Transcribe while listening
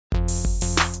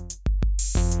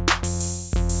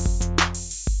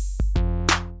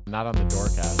Not on the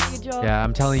Doorcast. Yeah,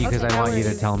 I'm telling you because I want you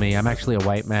to tell me. I'm actually a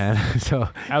white man, so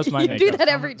How's my You makeup? do that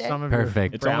every day.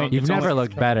 perfect. It's You've never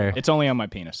looked better. It's only on my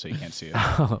penis, so you can't see it.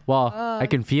 Well, I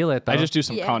can feel it though. I just do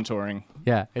some Yeah. contouring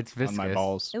yeah, it's on viscous. my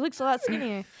balls. It looks a lot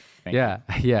skinnier. Thank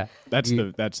you. Yeah. That's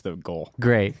the goal.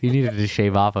 Great. You needed to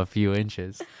shave off a few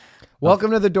inches.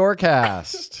 Welcome to the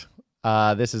Doorcast.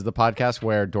 This is the podcast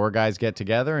where door guys get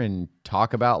together and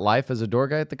talk about life as a door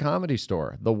guy at the Comedy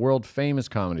Store, the world famous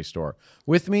Comedy Store.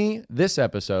 With me this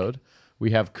episode, we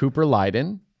have Cooper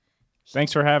Lyden,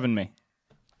 Thanks for having me.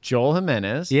 Joel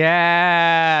Jimenez,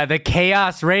 Yeah, the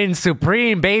chaos reigns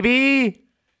supreme, baby.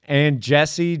 and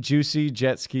Jessie Juicy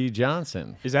Jetski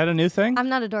Johnson. Is that a new thing? I'm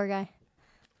not a door guy.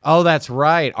 Oh, that's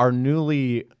right. Our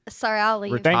newly Sorry, I'll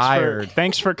leave.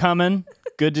 Thanks for coming.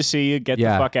 Good to see you. Get the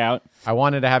fuck out. I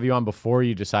wanted to have you on before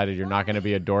you decided you're not going to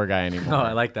be a door guy anymore. Oh,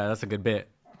 I like that. That's a good bit.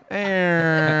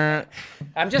 Eh.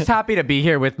 I'm just happy to be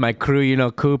here with my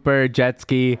crew, Cooper,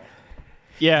 Jetski.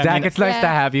 Yeah, Zach, it's nice to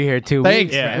have you here too.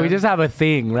 Thanks, man. We just have a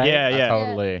thing, right? yeah.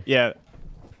 Totally. Yeah.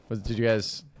 Did you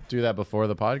guys do that before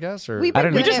the podcast? Or We've I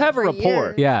been don't know. doing We just it have a for rapport.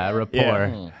 years. Yeah, rapport.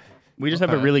 Yeah. We just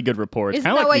have a really good rapport. It's Isn't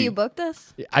kinda that like why we- you booked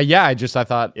us? yeah, I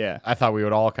thought Yeah. I thought we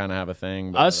would all kind of have a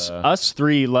thing. But, Us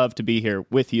three love to be here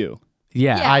with you.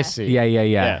 Yeah. Yeah. I see. Yeah.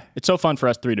 Yeah. It's so fun for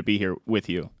us three to be here with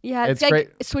you. Yeah, It's it's like great.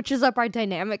 it switches up our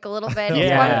dynamic a little bit. It's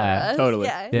Yeah, fun for us. totally.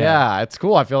 Yeah. Yeah, it's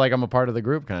cool. I feel like I'm a part of the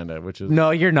group, kind of, which is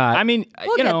No, you're not. I mean,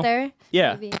 We'll you get know, there.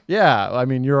 yeah. Maybe. yeah. I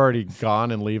mean, you're already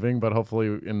gone and leaving, but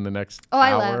hopefully in the next Oh,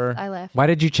 hour. I left. Why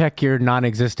did you check your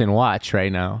non-existent watch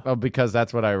right now? Oh, because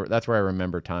that's where I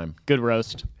remember time. Good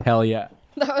roast. Hell yeah.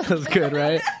 That was Good,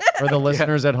 right? For the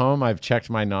listeners at home, I've checked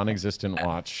my non-existent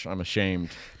watch. I'm ashamed.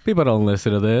 People don't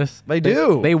listen to this. They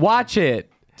do. They watch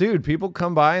it. Dude, people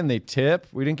come by and they tip.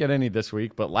 We didn't get any this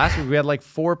week, but last week we had like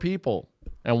 4 people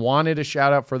and wanted a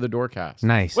shout out for the Doorcast.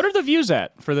 Nice. What are the views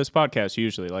at for this podcast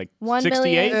usually? Like 1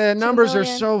 68? million. Numbers 2 are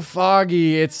million. so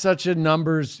foggy. It's such a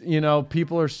numbers,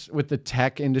 people are with the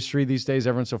tech industry these days.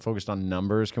 Everyone's so focused on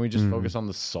numbers. Can we just focus on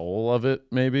the soul of it,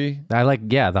 maybe? I like,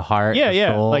 the heart. Yeah, the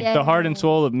yeah. soul. Like Yeah. the heart and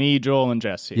soul of me, Joel, and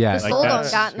Jesse. Yeah. The Like soul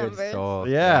that's, don't got Good numbers. soul.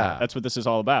 Yeah. that's what this is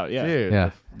all about. Yeah. Dude,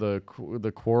 Yeah.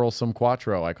 the quarrelsome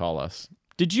quattro, I call us.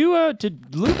 Did you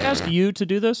did Luke ask you to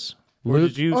do this? Or Luke-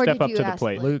 did you Or step did up you to the ask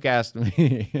plate? Luke asked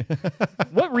me.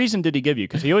 What reason did he give you?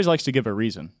 Because he always likes to give a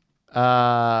reason.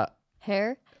 Yeah,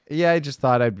 Hair? I just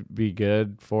thought I'd be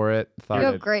good for it. You Thought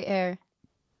have it- great hair.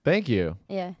 Thank you.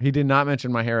 Yeah. He did not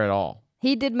mention my hair at all.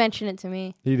 He did mention it to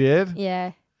me. He did?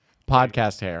 Yeah.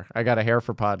 Podcast hair. I got a hair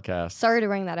for podcast. Sorry to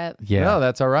bring that up. Yeah. No,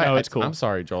 that's all right. No, it's cool. I'm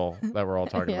sorry, Joel, that we're all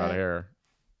talking about Yeah. hair.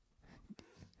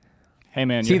 Hey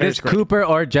man, See, your hair's this great. Cooper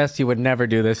or Jesse would never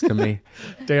do this to me.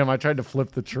 Damn, I tried to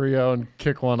flip the trio and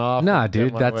kick one off. Nah, and get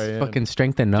dude, my that's way in. fucking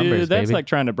strength in numbers, Dude, that's baby. like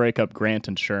trying to break up Grant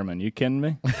and Sherman. You kidding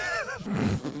me?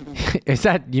 Is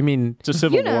that, you mean, It's a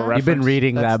Civil You know. War reference. you've been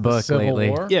reading That's that the book Civil lately?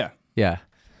 War? Yeah. Yeah.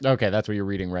 Okay, that's what you're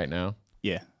reading right now.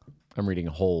 Yeah. I'm reading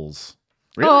Holes.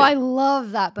 Really? Oh, I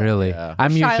love that book. Really? Yeah.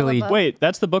 I'm Shia usually. LaBeouf. Wait,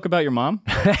 that's the book about your mom?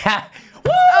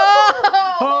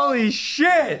 Holy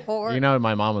shit! Horror. You know,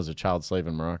 my mom was a child slave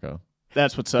in Morocco.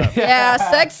 That's what's up. Yeah,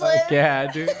 sex slave.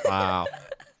 Yeah, dude. Wow.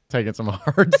 Taking some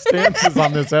hard stances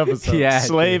on this episode. Yeah.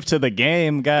 Slave to the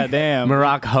game, goddamn.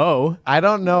 Morocco. I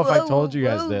don't know if I Whoa, told you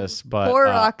guys whoa. this, but Poor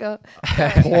Rocco.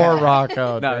 poor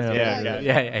Rocco. No, Damn, yeah, dude.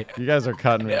 yeah. You guys are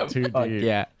cutting it too Fuck deep.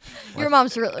 yeah. Your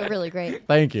mom's really, really great.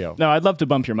 Thank you. No, I'd love to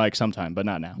bump your mic sometime, but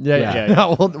not now. Yeah. Yeah.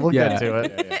 No, we'll Yeah. get to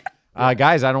it.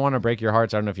 Guys, I don't want to break your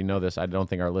hearts. I don't know if you know this. I don't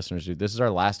think our listeners do. This is our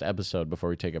last episode before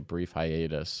we take a brief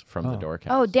hiatus from the Doorcast.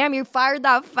 Oh, damn, you fired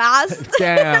that fast.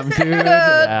 Damn, dude.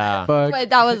 Yeah. Fuck. Wait,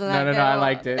 that wasn't that No, good. I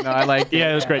liked it. No, I liked it.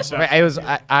 Yeah, it was great stuff. It was.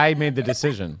 I made the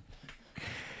decision.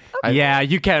 Yeah,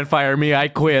 you can't fire me. I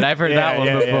quit. I've heard that one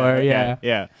before. Yeah.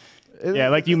 Yeah. Yeah,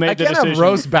 like you I made the can't decision. have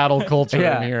roast battle culture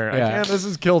Yeah, in here. yeah. I can't. This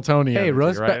is Kill Tony. Hey, energy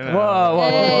roast right back. now. Whoa, whoa,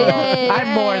 whoa. Hey,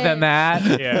 I'm more hey. than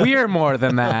that. Yeah. We're more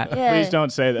than that. Yeah. Please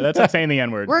don't say that. That's like saying the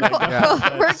N-word. We're,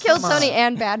 Like, we're Kill Tony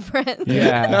and bad friends.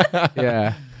 Yeah.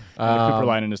 Yeah. the Cooper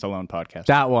Lyden is Alone podcast.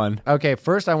 That one. Okay,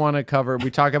 first I want to cover.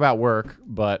 We talk about work,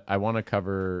 but I want to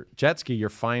cover Jetski. Your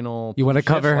final. You want to shifts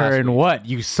cover her last in week. what?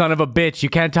 You son of a bitch. You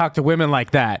can't talk to women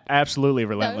like that. Absolutely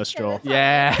relentless, Joel.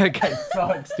 Yeah. Okay,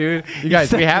 sucks, dude. You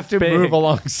guys, we have to Big. move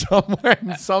along somewhere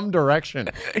in some direction.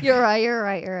 You're right. You're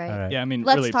right. All right. Yeah, I mean,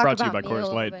 Let's really talk brought to you about by me a Coors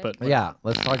little Light, bit. but Yeah,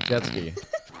 let's talk Jetski.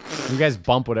 You guys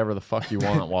bump whatever the fuck you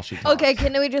want while she talks. Okay,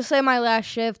 can we just say my last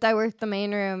shift? I worked the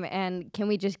main room, and can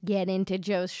we just get into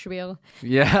Joe's spiel?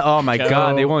 Yeah. Oh my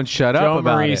God, they won't shut up Joe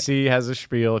about Marisi has a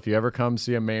spiel. If you ever come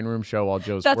see a main room show while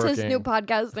Joe's That's working. his new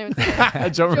podcast name.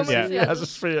 Joe Marisi Marisi has a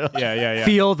spiel. Yeah. it.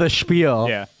 Feel the spiel.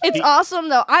 Yeah. It's awesome,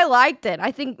 though. I liked it.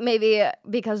 I think maybe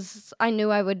because I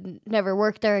knew I would never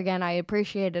work there again, I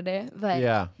appreciated it. But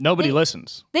Yeah. Nobody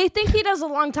listens. they think he does a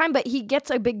long time, but he gets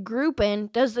a big group in,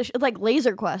 does the like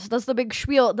Laser Quest, does the big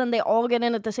spiel, then they all get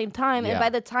in at the same time, Yeah. and by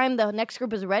the time the next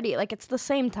group is ready, like it's the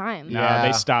same time. No, Yeah.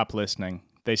 they stop listening.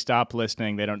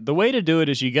 They don't. The way to do it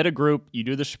is you get a group, you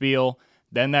do the spiel,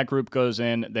 then that group goes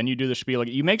in, then you do the spiel. Like,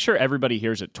 you make sure everybody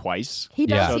hears it twice. He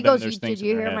does. Yeah. So He then goes, there's "Did things in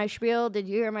you their hear head. my spiel? Did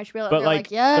you hear my spiel?" And But they're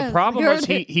like, yes. the problem heard was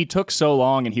it." he took so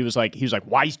long, and he was like,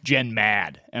 "Why's Jen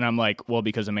mad?" And I'm like, "Well,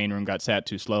 because the main room got sat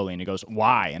too slowly." And he goes,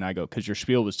 "Why?" And I go, "Because your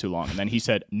spiel was too long." And then he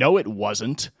said, "No, it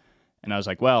wasn't." And I was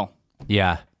like, "Well,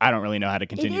 Yeah. I don't really know how to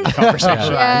continue is- the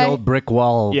conversation." Yeah. The old brick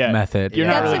wall Yeah. method. You're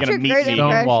not That's really such going a to meet great me.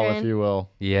 impression. Stonewall, if you will.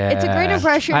 Yeah. It's a great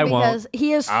impression I because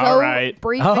he is so All right.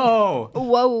 brief. Oh.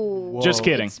 Whoa. Just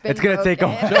kidding. It's gonna take a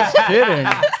broken. Just kidding.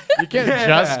 You can't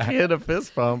just hit a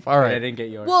fist bump. All I right. didn't get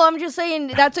yours. Well, I'm just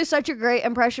saying that's such a great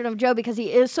impression of Joe because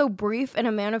he is so brief and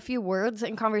a man of few words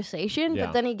in conversation. Yeah.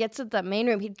 But then he gets at that main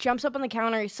room. He jumps up on the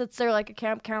counter. He sits there like a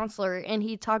camp counselor, and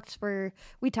he talks for.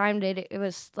 We timed it. It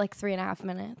was like 3.5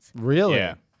 minutes. Really?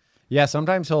 Yeah. Yeah,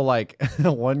 sometimes he'll like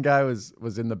one guy was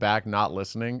in the back not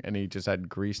listening and he just had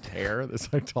greased hair,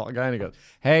 this like tall guy, and he goes,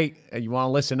 "Hey, you want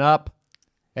to listen up?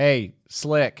 Hey,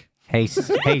 Slick." Hey,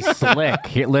 Slick,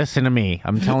 here, listen to me.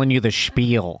 I'm telling you the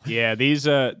spiel. Yeah,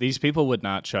 these people would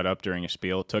not shut up during a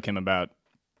spiel. It took him about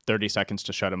 30 seconds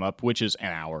to shut him up, which is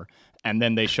an hour. And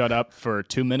then they shut up for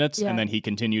 2 minutes, Yeah. and then he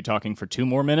continued talking for 2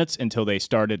 more minutes until they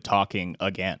started talking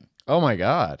again. Oh my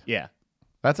God. Yeah.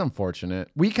 That's unfortunate.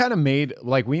 We kind of made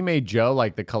Joe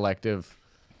like the collective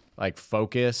like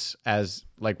focus as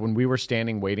like when we were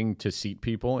standing waiting to seat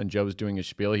people and Joe was doing his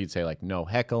spiel, he'd say like no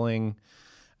heckling.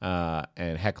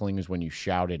 And heckling is when you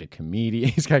shout at a comedian.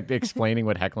 He's kind of explaining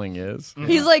what heckling is.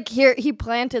 He's like here. He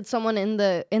planted someone in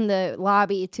the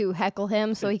lobby to heckle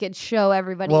him so he could show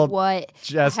everybody Well, what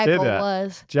Jess a did heckle that.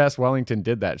 was. Jess Wellington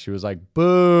did that. She was like,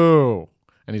 "Boo."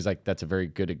 And he's like, "That's a very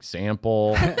good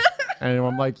example." And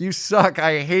I'm like, "You suck.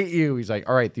 I hate you." He's like,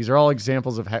 "All right, these are all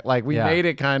examples of like we Yeah. made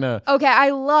it kind of." Okay, I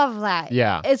love that.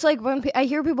 Yeah. It's like when I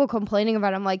hear people complaining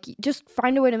about it, I'm like, just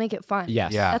find a way to make it fun.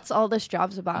 Yes. Yeah. That's all this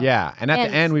job's about. Yeah. And at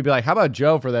And- the end, we'd be like, "How about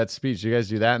Joe for that speech?" You guys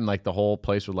do that, and like the whole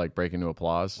place would like break into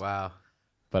applause. Wow.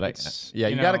 But It's, you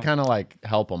you got to know- kind of like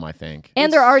help them, I think.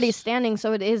 And they're already standing,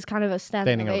 so it is kind of a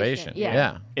standing Standing ovation.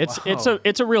 Yeah.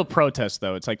 It's a real protest,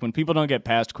 though. It's like when people don't get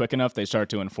past quick enough, they start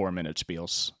doing 4-minute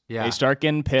spiels. Yeah. They start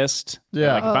getting pissed. They're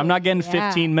Yeah. Like, if I'm not getting yeah.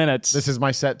 15 minutes, This is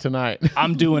my set tonight.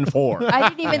 I'm doing 4. I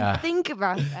didn't even think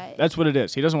about that. That's what it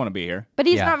is. He doesn't want to be here. But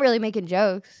he's Yeah. not really making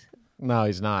jokes. No,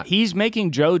 he's not. He's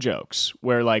making Joe jokes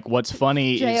where, like, what's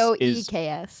funny is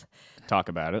JOEKS. talk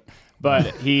about it.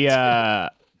 But he,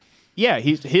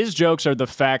 his jokes are the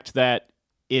fact that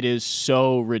it is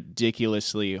so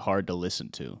ridiculously hard to listen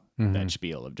to. That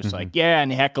spiel of just like, yeah,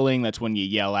 and heckling, that's when you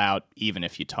yell out, even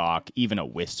if you talk, even a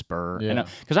whisper. Yeah.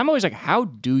 Because I'm always like, how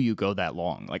do you go that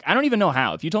long? Like, I don't even know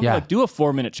how. If you told me, Yeah. like, do a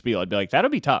 4-minute spiel, I'd be like, that'll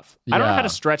be tough. I don't know how Yeah. to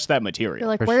stretch that material. You're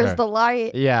like, For where's sure. the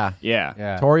light? Yeah. yeah.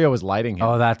 Yeah. Torio was lighting him.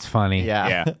 Oh, that's funny. yeah.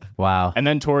 Yeah. Wow. And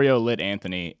then Torrio lit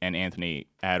Anthony, and Anthony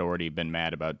had already been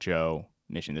mad about Joe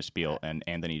finishing the spiel, and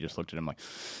Anthony just looked at him like,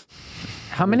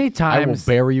 How many I will times?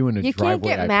 bury you in a You driveway.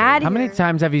 can't get I mad. How many here.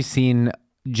 times have you seen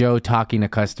Joe talking to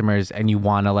customers and you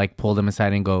want to like pull them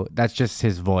aside and go, "That's just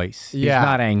his voice. Yeah. He's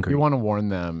not angry." You want to warn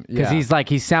them. Because Yeah.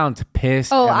 he sounds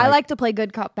pissed. Oh, and, I like to play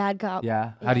good cop, bad cop.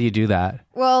 Yeah. How do you do that?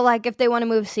 Well, like if they want to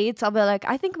move seats, I'll be like,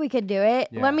 I think we could do it.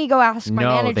 Yeah. Let me go ask my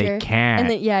No, manager. they can't. And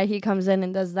then he comes in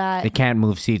and does that. They can't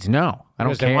move seats. No, I don't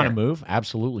Because care. they want to move?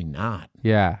 Absolutely not.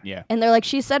 Yeah. yeah. And they're like,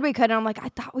 she said we could. And I'm like, I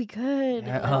thought we could.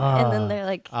 And then they're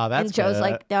like, Oh, that's and Joe's good.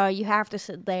 like, no, you have to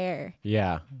sit there.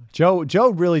 Yeah. Joe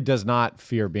really does not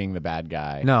fear being the bad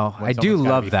guy. No, when I do someone's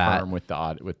gotta love be that. firm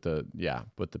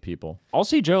with the people. I'll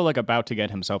see Joe like about to get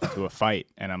himself into a fight,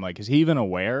 and I'm like, is he even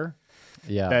aware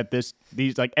Yeah. that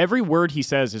these like every word he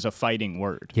says is a fighting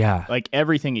word? Yeah. Like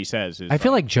everything he says is. I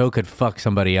feel like Joe could fuck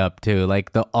somebody up too.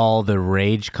 Like all the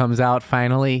rage comes out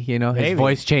finally. You know, his Maybe.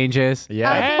 voice changes.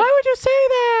 Yeah. Why would you say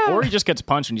that? or he just gets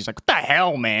punched and he's like, "What the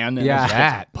hell, man?" And Yeah. he just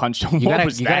gets punched. you What gotta,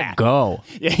 was you that? gotta go.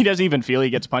 Yeah, he doesn't even feel he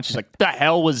gets punched. He's like, "What the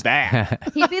hell was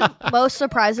that?" He'd be the most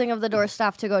surprising of the door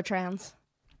staff to go trans.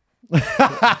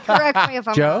 Correct me if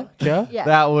I'm Joe? wrong. Joe? Yeah.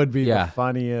 That would be Yeah. the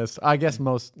funniest. I guess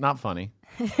most not funny.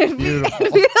 It'd be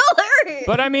hilarious.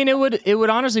 But I mean, it would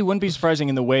honestly wouldn't be surprising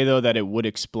in the way though that it would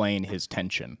explain his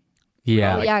tension.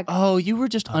 Yeah. Oh, yeah. Oh, you were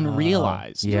just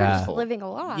unrealized. yeah. Just living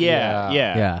a lie.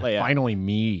 Yeah. Finally,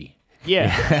 me.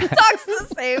 Yeah. He talks the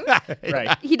same.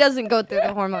 Right. He doesn't go through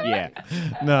the hormone. Yeah.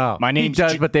 No. My He name's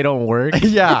does, but they don't work.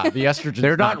 Yeah, the estrogen's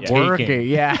They're not taking. working.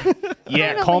 Yeah.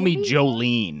 Yeah, call me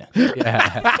Jolene.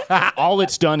 All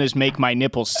it's done is make my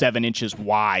nipples 7 inches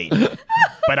wide.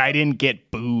 But I didn't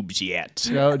get boobs yet.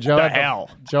 Joe The had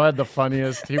hell? Joe had the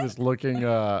funniest. He was looking.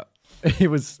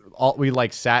 We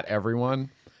like sat everyone,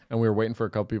 and we were waiting for a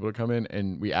couple people to come in,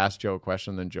 and we asked Joe a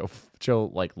question. Then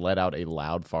Joe like let out a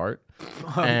loud fart,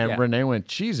 and Renee went,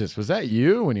 "Jesus, was that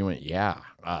you?" And he went, "Yeah."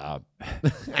 And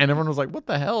everyone was like, "What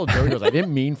the hell?" Joe goes, "I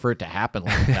didn't mean for it to happen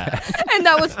like that." And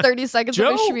that was 30 seconds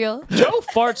of a spiel. Joe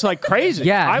farts like crazy.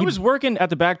 Yeah, I was working at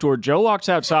the back door. Joe walks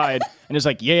outside and is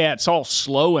like, "Yeah, it's all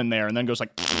slow in there," and then goes like.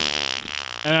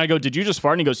 And I go, "Did you just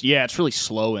fart?" And he goes, "Yeah, it's really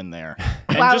slow in there."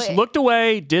 And Wow, just looked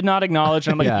away, did not acknowledge.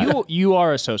 And I'm like, Yeah. you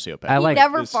are a sociopath. I He like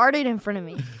never this- farted in front of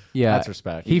me. Yeah, That's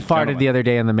respect. He He's a farted gentleman. the other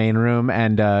day in the main room,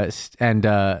 and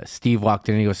Steve walked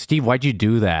in and he goes, "Steve, why'd you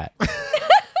do that?"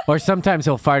 Or sometimes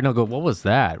he'll fart and he'll go, "What was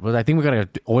that?" Well, I think we gotta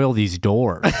oil these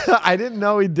doors. I didn't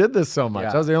know he did this so much.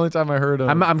 Yeah. That was the only time I heard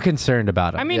him. I'm concerned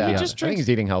about him. I mean, yeah. he I just think drinks. he's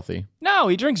eating healthy. No,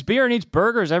 he drinks beer and eats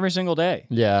burgers every single day.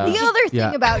 Yeah. The other thing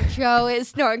Yeah. about Joe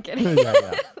is, no, I'm kidding.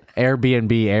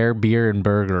 Airbnb, air, beer, and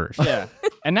burgers. Yeah.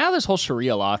 And now this whole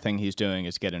Sharia law thing he's doing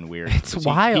is getting weird. It's 'Cause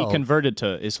wild. He converted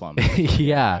to Islam.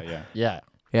 Yeah. Yeah.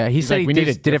 He said like, he "We need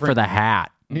a did it for different- the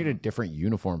hat. Need a different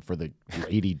uniform for the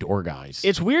lady door guys.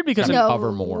 It's weird because No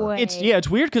cover more. way. it's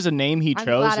weird because the name he I'm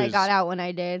chose glad I is got out when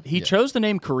I did. he chose the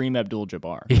name Kareem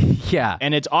Abdul-Jabbar. Yeah.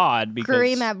 And it's odd because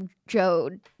Kareem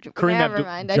Joe. Kareem Never Abdul-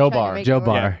 mind. I Joe tried to Bar. make Joe it work.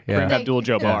 Bar. Yeah. Kareem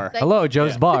Abdul-Jabbar. Hello,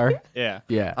 Joe's Bar. Yeah.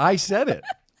 Yeah. I said it.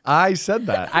 I said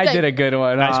that. I did a good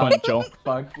one. Nice one, Joel.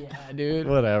 Fuck yeah, dude.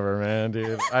 Whatever, man,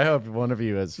 dude. I hope one of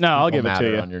you has No, I'll fecal give it to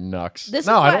matter you. on your knucks. This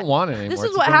no, is I what- don't want it anymore. This is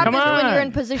It's what a thing. happens Come when you're on.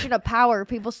 in position of power.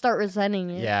 People start resenting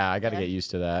you. Yeah, I got to get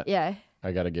used to that. Yeah.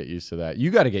 I got to get used to that.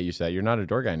 You got to get used to that. You're not a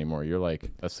door guy anymore. You're like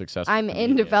a successful. I'm in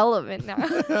comedian. development now.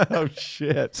 Oh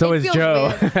shit. So It is feels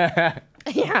Joe.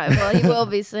 Yeah, well, he will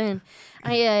be soon.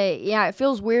 It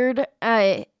feels weird.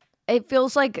 It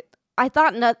feels like I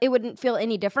thought it wouldn't feel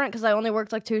any different because I only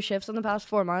worked like 2 shifts in the past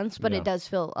 4 months, but Yeah. it does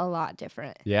feel a lot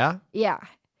different. Yeah. Yeah.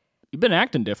 You've been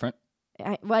acting different.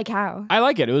 Like how? I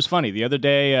like it. It was funny. The other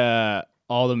day,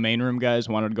 all the main room guys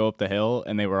wanted to go up the hill,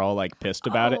 and they were all like pissed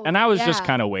about it. Oh, And I was just yeah.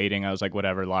 kind of waiting. I was like,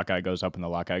 whatever, lock eye goes up, and the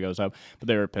lock eye goes up. But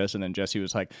they were pissed. And then Jessie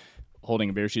was like, holding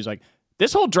a beer. She's like,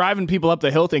 this whole driving people up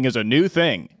the hill thing is a new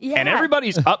thing. Yeah. And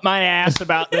everybody's up my ass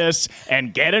about this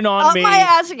and getting on Up me. my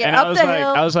ass and get and up I was the like, hill.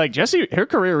 I was like, Jessie, her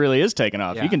career really is taking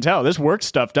off. Yeah. You can tell this work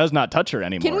stuff does not touch her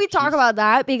anymore. Can we talk about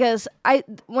that? Because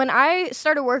when I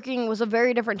started working was a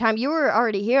very different time. You were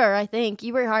already here, I think.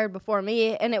 You were hired before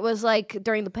me, and it was like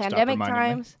during the pandemic reminding me.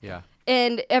 times. Yeah.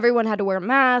 And everyone had to wear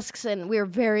masks, and we were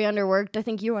very underworked. I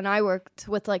think you and I worked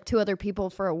with like 2 other people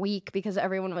for a week because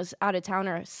everyone was out of town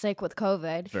or sick with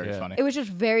COVID. Very funny. It was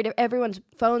just everyone's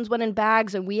phones went in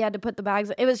bags, and we had to put the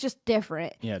bags. It was just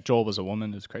different. Yeah, Joel was a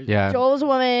woman. It's crazy. Yeah. Joel was a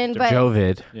woman, but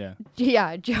Jovid. Yeah.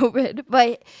 yeah, Jovid.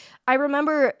 But I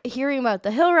remember hearing about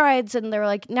the hill rides, and they were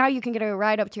like, now you can get a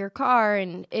ride up to your car,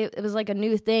 and it was like a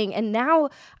new thing. And now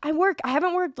I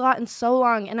haven't worked a lot in so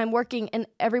long, and I'm working, and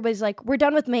everybody's like, we're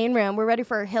done with main room, we're ready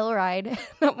for a hill ride. And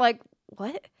I'm like,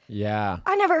 what? Yeah.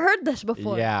 I never heard this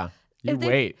before. Yeah. You If they-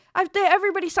 wait.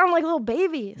 Everybody sound like little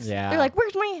babies. Yeah. They're like,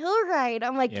 where's my hill ride?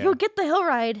 I'm like, Yeah. you'll get the hill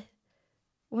ride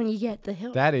when you get the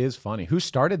hill. That is funny. Who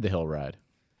started the hill ride?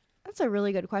 That's a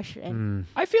really good question.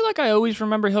 I feel like I always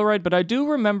remember hill ride, but I do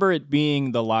remember it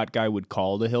being the lot guy would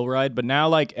call the hill ride. But now,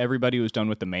 like everybody who's done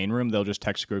with the main room, they'll just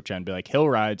text group chat and be like hill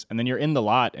rides, and then you're in the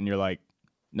lot and you're like,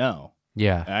 no,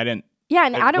 Yeah. I didn't. Yeah,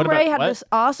 and Like, Adam what about- Ray had what? this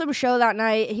awesome show that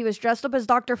night. He was dressed up as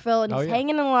Dr. Phil, and he's yeah.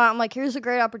 hanging in a lot. I'm like, here's a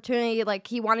great opportunity. Like,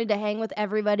 he wanted to hang with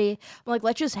everybody. I'm like,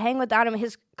 let's just hang with Adam.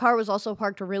 His car was also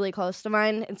parked really close to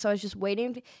mine, and so I was just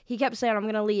waiting. He kept saying, I'm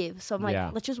going to leave. So I'm like,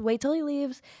 Yeah. let's just wait till he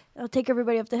leaves. I'll take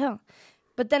everybody up the hill.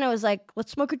 But then it was like,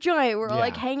 let's smoke a joint. We're all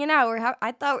like Yeah. hanging out.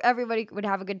 I thought everybody would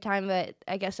have a good time, but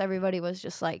I guess everybody was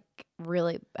just like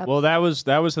really upset. Well, that was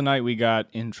the night we got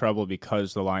in trouble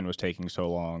because the line was taking so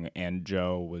long, and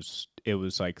Joe was. It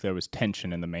was like there was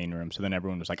tension in the main room. So then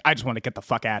everyone was like, I just want to get the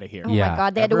fuck out of here. Oh Yeah. my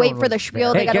God, they had to wait Everyone for the was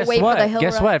spiel. very- They got to guess wait what? for the hill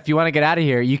Guess ride. what? If you want to get out of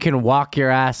here, you can walk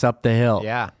your ass up the hill.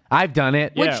 Yeah. I've done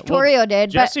it. Yeah. Which well, Torio did.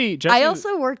 Jesse- but I Jesse-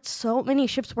 also worked so many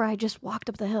shifts where I just walked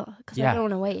up the hill because I Yeah. didn't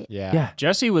want to wait. Yeah. Yeah.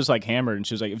 Jessie was like hammered, and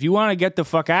she was like, if you want to get the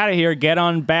fuck out of here, get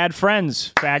on Bad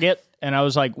Friends, faggot. And I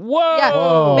was like, whoa.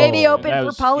 Yeah, maybe open That for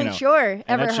was, Pauly Shore. and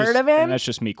Ever that's heard just- of him? And that's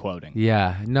just me quoting.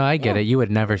 Yeah, no, I get it. You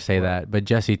would never say that, but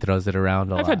Jesse throws it around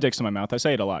a lot. I've had dicks in my mouth. I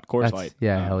say it a lot. Coors That's- Light.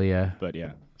 Yeah, hell yeah. But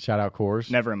yeah, Shout out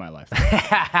Coors. never in my life.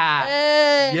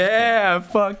 Hey. Yeah,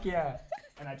 fuck yeah.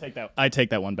 And I take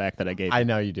that one back that I gave. I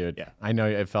know you did. Yeah. I know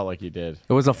it felt like you did.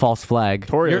 It was a false flag.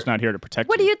 Torio's not here to protect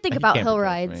What do you think about can't hill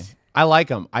protect rides? me. I like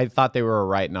them. I thought they were a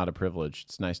right, not a privilege.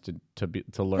 It's nice to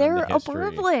learn They're the a history.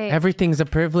 privilege. Everything's a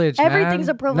privilege. Everything's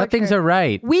man. a privilege Nothing's here. a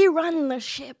right. We run the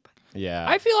ship. Yeah.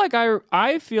 I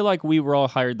feel like we were all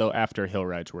hired though after hill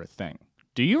rides were a thing.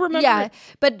 Do you remember? Yeah,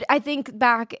 but I think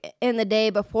back in the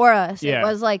day before us, Yeah. it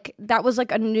was like that was like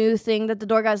a new thing that the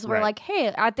door guys were Right. like, "Hey,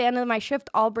 at the end of my shift,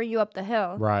 I'll bring you up the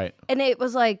hill." right. And it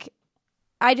was like,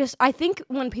 I think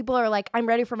when people are like, "I'm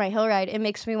ready for my hill ride," it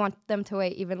makes me want them to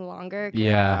wait even longer. 'Cause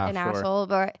Yeah, I'm an sure. asshole.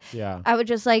 But Yeah. I would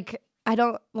just like, I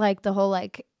don't like the whole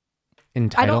like,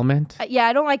 Entitlement. yeah,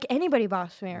 I don't like anybody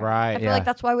boss me around. Right, I feel yeah. like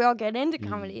that's why we all get into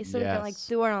comedy, so we can like yes.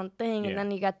 do our own thing. Yeah. And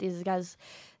then you got these guys.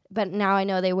 But now I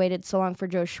know they waited so long for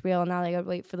Joe's spiel, and now they got to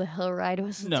wait for the hill ride. It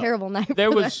was a No. terrible night. There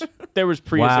for was them.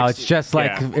 Prius. Wow, it's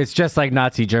just like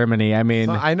Nazi Germany. I mean,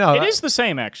 I know. It is the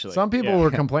same actually. Some people Yeah. were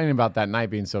complaining about that night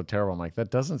being so terrible. I'm like, that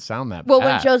doesn't sound that Well, bad.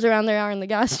 when Joe's around, they are in the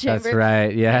gas chamber. that's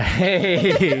right. Yeah.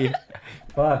 Hey.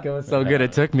 Fuck, it was so good.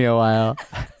 It took me a while.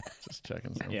 Just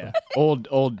checking something. Yeah.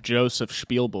 Old Joseph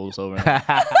Spielbull's over there.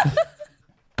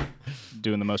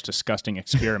 Doing the most disgusting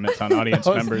experiments on audience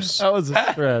members. That was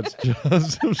a stretch.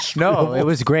 Joseph No, it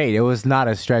was great. It was not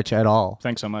a stretch at all.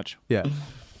 Thanks so much. Yeah.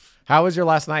 How was your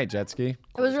last night, Jetski?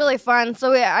 It was really fun.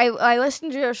 So I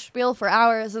listened to Joe's spiel for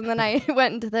hours, and then I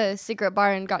went into the secret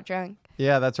bar and got drunk.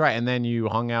 Yeah, that's right. And then you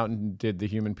hung out and did the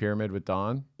human pyramid with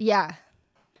Dawn. Yeah.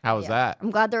 How was that?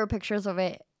 I'm glad there were pictures of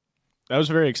it. That was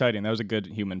very exciting. That was a good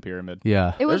human pyramid.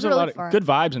 Yeah. It was There's a really lot of fun. good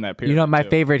vibes in that pyramid. You know, my too.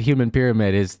 favorite human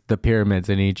pyramid is the pyramids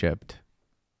in Egypt.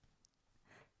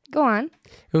 Go on.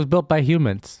 It was built by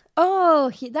humans, Oh,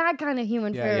 that kind of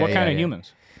human Yeah, pyramid. What kind of yeah.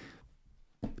 humans?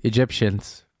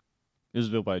 Egyptians. It was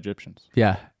built by Egyptians.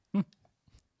 Yeah.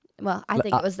 Well, I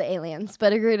think it was the aliens,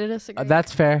 but agree to disagree.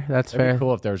 That's fair. That's It'd fair. be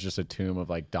cool if there was just a tomb of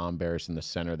like Don Barris in the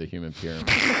center of the human pyramid.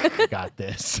 You got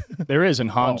this. There is, and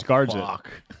Hans guards Fuck.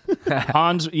 it.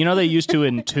 Hans, you know they used to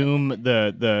entomb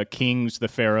the kings, the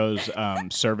pharaohs'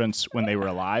 servants when they were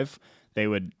alive. They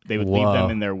would leave Whoa.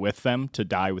 them in there with them to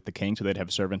die with the king, so they'd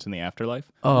have servants in the afterlife.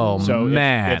 Oh, So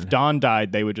man. if Don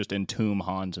died, they would just entomb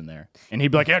Hans in there, and he'd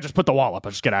be like, "Yeah, just put the wall up.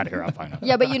 I'll just get out of here. I'm fine."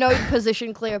 Yeah, but you know, you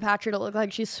position Cleopatra to look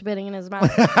like she's spitting in his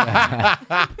mouth.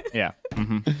 Yeah.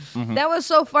 That was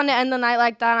so fun to end the night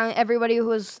like that. And everybody who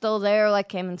was still there like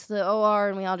came into the OR,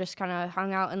 and we all just kind of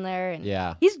hung out in there. And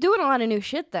Yeah. he's doing a lot of new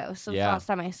shit though since Yeah. last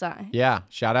time I saw him. Yeah.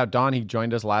 Shout out Don. He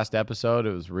joined us last episode.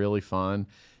 It was really fun.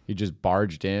 He just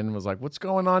barged in and was like, "What's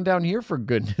going on down here for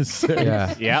goodness sake?"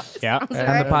 Yeah. Yeah. Yeah. And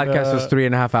the podcast was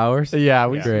 3.5 hours. Yeah,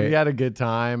 we Great. had a good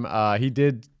time. He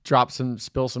did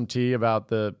spill some tea about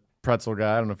the pretzel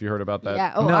guy. I don't know if you heard about that.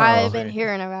 Yeah. Oh, No. I've been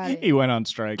hearing about it. He went on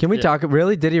strike. Can we talk?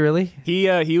 Really? Did he really?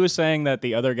 He was saying that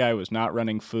the other guy was not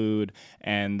running food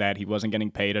and that he wasn't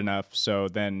getting paid enough. So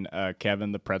then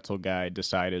Kevin, the pretzel guy,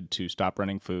 decided to stop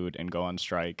running food and go on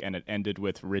strike. And it ended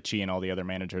with Richie and all the other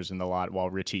managers in the lot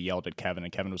while Richie yelled at Kevin.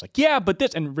 And Kevin was like, "Yeah, but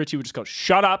this." And Richie would just go,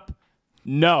 "Shut up.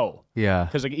 No." Yeah.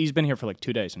 Because like, he's been here for like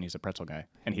 2 days and he's a pretzel guy.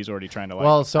 And he's already trying to like.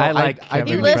 Well, so I like He Kevin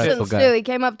do- the pretzel listens guy. too. He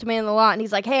came up to me in the lot and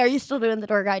he's like, "Hey, are you still doing the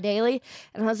door guy daily?"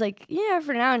 And I was like, "Yeah,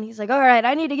 for now." And he's like, "All right,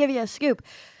 I need to give you a scoop."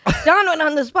 Don went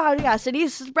on this podcast and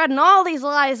he's spreading all these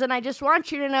lies, and I just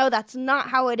want you to know that's not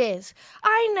how it is.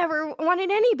 I never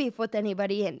wanted any beef with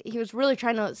anybody, and he was really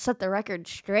trying to set the record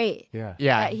straight. Yeah.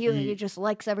 yeah, That he just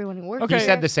likes everyone who works He there.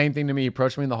 said the same thing to me. He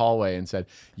approached me in the hallway and said,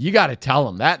 "You got to tell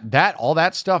him that all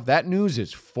that stuff, that news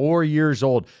is 4 years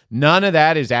old. None of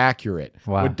that is accurate.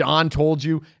 Wow. What Don told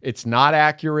you, it's not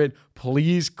accurate.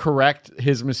 Please correct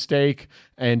his mistake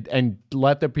and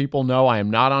let the people know I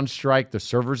am not on strike. The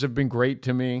servers have been great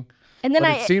to me." And then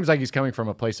But I it seems like he's coming from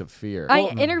a place of fear. I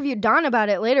interviewed Don about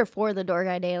it later for the Door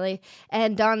Guy Daily,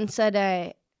 and Don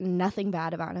said nothing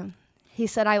bad about him. He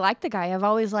said, "I like the guy. I've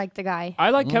always liked the guy."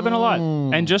 I like Kevin a lot.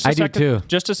 And just I do too.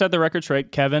 Just to set the record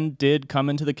straight, Kevin did come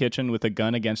into the kitchen with a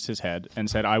gun against his head and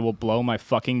said, "I will blow my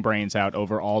fucking brains out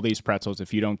over all these pretzels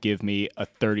if you don't give me a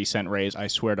 30-cent raise. I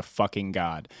swear to fucking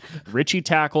God." Richie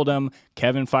tackled him.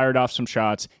 Kevin fired off some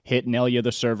shots, hit Nelia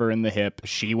the server in the hip.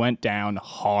 She went down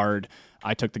hard.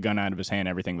 I took the gun out of his hand.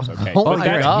 Everything was okay. Oh my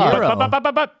that's,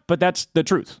 God. but that's the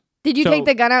truth. Did you So- take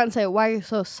the gun out and say, "Why are you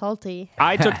so salty"?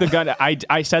 I took the gun.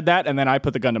 I said that, and then I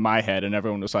put the gun to my head, and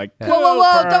everyone was like, Whoa, whoa,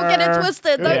 whoa! Don't get it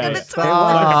twisted. Don't Yeah, get it it's twisted.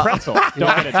 like a pretzel.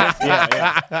 Don't get it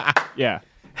twisted. Yeah.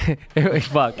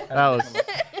 Fuck.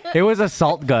 It was a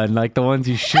salt gun, like the ones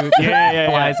you shoot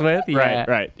flies with. Yeah.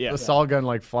 Right. Yeah. The saw gun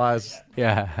like flies.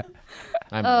 Yeah.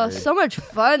 I'm Oh, married. so much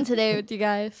fun today with you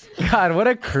guys. God, what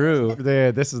a crew.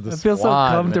 Dude, this is the I feel so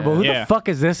squad, comfortable. man. Who Yeah. the fuck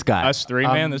is this guy? Us three,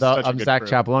 man. This is such a I'm good Zach crew.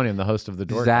 Chapeloni. I'm the host of the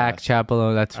Door. Zach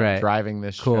Chapelone, that's right. Driving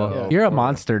this Cool. show. You're a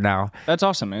monster now. That's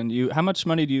awesome, man. How much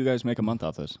money do you guys make a month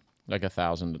off this? Like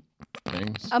 1,000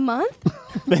 things. A month?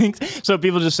 Thanks. So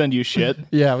people just send you shit.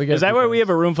 Yeah, we get. Is that where we have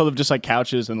a room full of just like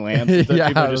couches and lamps? And stuff? Yeah,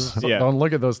 People just, don't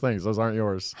look at those things. Those aren't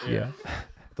yours. Yeah.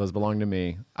 Those belong to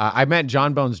me. I met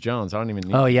John Bones Jones. I don't even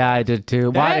need. Oh, yeah, I did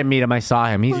too. Well, I didn't meet him. I saw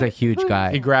him. He's a huge He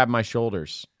guy. grabbed my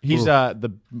shoulders. He's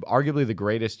arguably the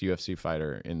greatest UFC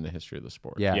fighter in the history of the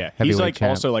sport. Yeah. Yeah, he's heavyweight like champ.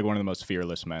 also like one of the most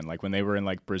fearless men. Like when they were in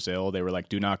like Brazil, they were like,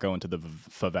 "Do not go into the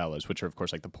favelas," which are of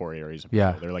course like the poor areas. Of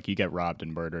Brazil. Yeah. They're like, you get robbed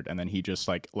and murdered, and then he just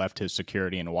like left his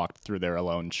security and walked through there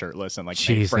alone, shirtless, and like made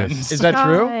Jesus. friends. Is that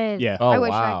true? God. Yeah. Oh, I wish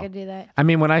wow. I could do that. I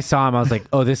mean, when I saw him, I was like,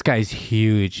 oh, this guy's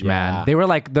huge, Yeah. man. They were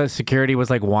like, the security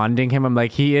was like wanding him. I'm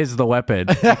like, he is the weapon.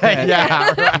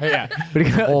 Yeah, right. Yeah, But he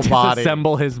Whole body.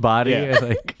 disassemble his body. Yeah.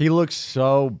 Like, He looks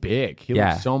so big. He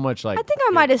Yeah. looks so much like. I think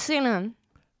I might have seen him.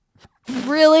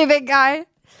 Really big guy.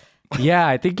 yeah,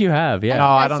 I think you have. Yeah. No,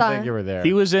 I don't saw think him. you were there.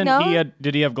 he was in. No?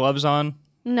 Did he have gloves on?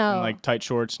 No. And, like tight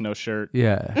shorts, no shirt,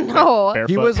 Yeah. no. barefoot.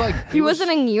 He was like. He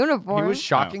wasn't in uniform. He was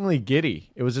shockingly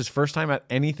giddy. It was his first time at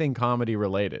anything comedy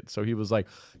related. So he was like,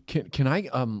 "Can I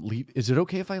leave? Is it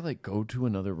okay if I like go to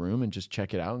another room and just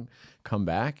check it out and come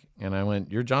back?" And I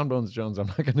went, "You're John Bones Jones. I'm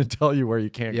not going to tell you where you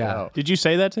can't Yeah. go." Did you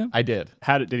say that to him? I did.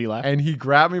 Did he laugh? And he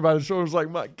grabbed me by the shoulders like,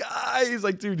 "My guy." He's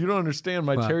like, "Dude, you don't understand.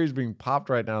 My cherry's being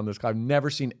popped right now in this. I've never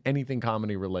seen anything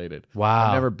comedy related. Wow.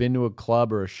 I've never been to a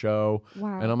club or a show."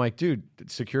 Wow. And I'm like, "Dude,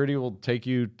 security will take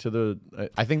you to the.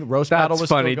 I think roast battle That's was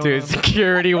funny, still going too. on.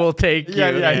 Security will take you.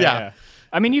 Yeah.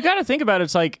 I mean, you got to think about it.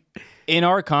 It's like in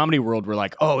our comedy world, we're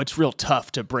like, oh, it's real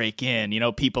tough to break in. You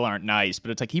know, people aren't nice.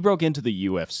 But it's like he broke into the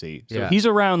UFC. So Yeah. he's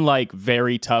around like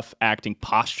very tough acting,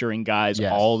 posturing guys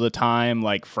Yes. all the time,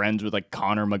 like friends with like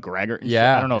Conor McGregor. and shit.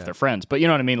 Yeah. I don't know if they're friends, but you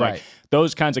know what I mean? Right. Like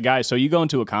those kinds of guys. So you go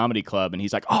into a comedy club and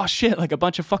he's like, oh shit, like a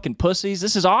bunch of fucking pussies.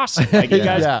 This is awesome. Like you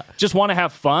guys Yeah. just want to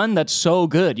have fun. That's so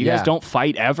good. You Yeah. guys don't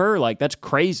fight ever. Like that's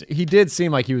crazy. He did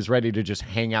seem like he was ready to just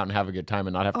hang out and have a good time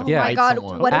and not have to Oh Yeah. my fight God.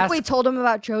 someone. What if Ask- we told him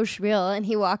about Joe Spiel and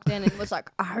he walked in and was like,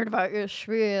 I heard about your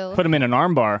spiel. Put him in an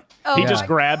armbar. He my just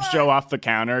grabs Joe off the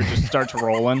counter, just starts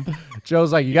rolling.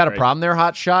 Joe's like, "You got a problem there,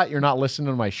 hot shot? You're not listening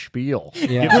to my spiel."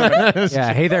 Yeah.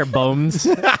 Yeah. Hey there, Bones.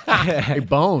 Hey,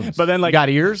 Bones. But then, like- you got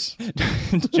ears?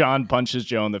 John punches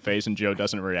Joe in the face and Joe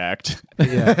doesn't react.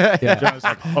 Yeah. Yeah. Joe's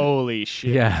like, holy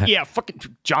shit. Yeah. Fucking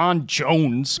John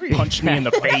Jones punched me in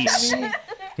the face.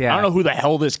 Yeah. I don't know who the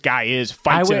hell this guy is.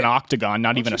 Fights I in would- an octagon,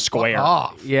 not even a square.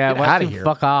 Off. Yeah, Get out of the here.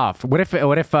 fuck off. What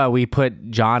if we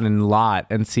put John in lot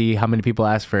and see how many people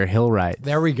ask for hill rides?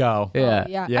 There we go. Yeah.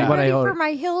 Yeah. Yeah. I'm What ready I- for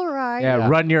my hill ride. Yeah,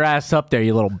 run your ass up there,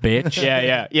 you little bitch.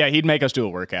 Yeah. He'd make us do a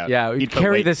workout. Yeah, He'd put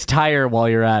carry weight- this tire while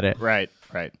you're at it. Right.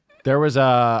 There was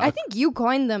I think you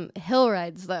coined them hill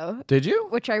rides, though, Did you?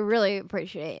 which I really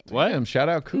appreciate. What? Damn, shout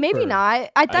out Cooper. Maybe not.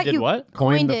 I thought did you what?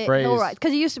 Coined the it phrase. hill rides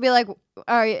because it used to be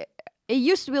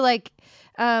like,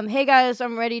 hey guys,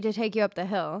 I'm ready to take you up the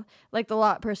hill. Like the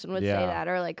lot person would say Yeah. that,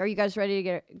 or like, are you guys ready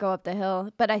to go up the hill?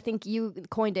 But I think you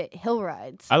coined it hill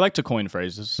rides. I like to coin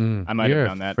phrases. I might you're have a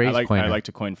done that. phrase I coiner. like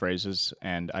to coin phrases,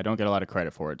 and I don't get a lot of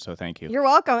credit for it, so thank you. You're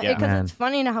welcome. Yeah. Because Man. it's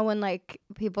funny now when like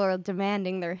people are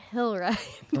demanding their hill ride.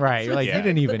 Right. You're like, Yeah. you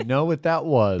didn't even know what that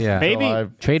was. Yeah. Maybe- until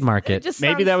I've- Trademark it.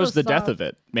 Maybe that was the death of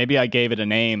it. Maybe I gave it a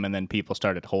name, and then people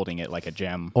started holding it like a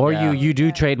gem. Or Yeah. you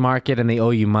do trademark it and they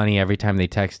owe you money every time they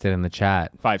text it in the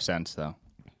chat. 5 cents, though.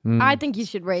 I think you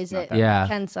should raise it. Yeah.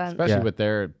 10 cents. especially Yeah. with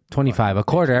their 25, a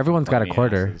quarter. Everyone's got a Funny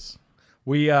quarter. asses.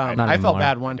 We Not I felt anymore.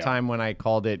 bad one time when I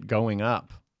called it going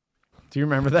up. Do you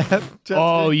remember that?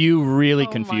 Oh, you really Oh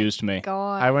my confused me.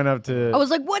 God. I went up to I was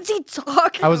like, what's he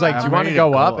talking I was like, "Do you I'm want to ready to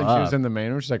go go up?" And she was up. in the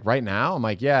main room. She's like, "Right now?" I'm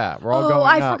like, "Yeah, we're all Oh, going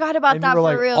I up." forgot about And that you were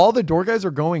for like, real. "All the door guys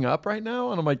are going up right now?"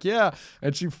 And I'm like, "Yeah."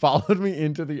 And she followed me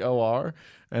into the OR,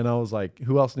 and I was like,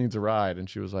 "Who else needs a ride?" And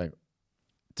she was like,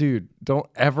 "Dude, don't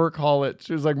ever call it."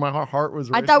 She was like, "My heart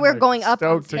was." I racing, thought we were like, going up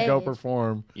on stoked to go stage.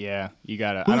 perform. Yeah, you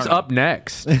gotta. Who's up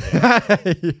next?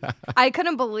 I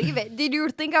couldn't believe it. Did you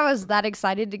think I was that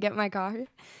excited to get my car?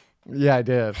 Yeah, I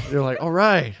did. You're like, "All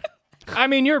right." I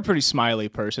mean, you're a pretty smiley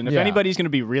person. If Yeah. anybody's gonna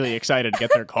be really excited to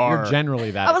get their car, You're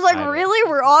generally that. I was like, excited. really?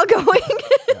 We're all going?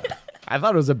 I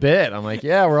thought it was a bit. I'm like,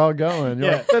 "Yeah, we're all going."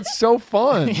 You're Yeah. like, "That's so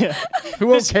fun." Yeah. Who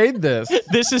okayed this?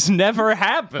 This has never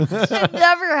happened. It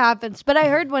never happens. But I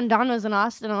heard when Don was in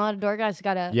Austin, a lot of door guys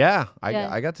got a. Yeah, Yeah.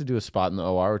 I got to do a spot in the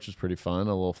OR, which was pretty fun. A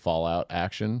little Fallout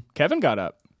action. Kevin got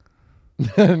up.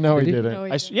 No, he he? didn't. No,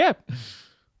 he didn't. Yeah,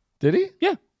 Did he?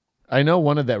 yeah, I know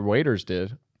one of the waiters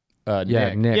did. Yeah,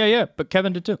 Nick. Nick. yeah. But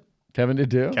Kevin did too. Kevin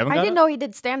did too? Kevin I got didn't it? know he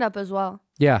did stand up as well.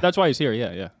 Yeah. That's why he's here.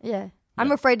 Yeah. Yeah.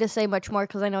 I'm afraid to say much more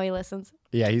because I know he listens.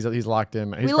 Yeah, he's locked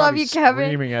in. He's We love probably you, Kevin.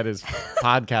 screaming at his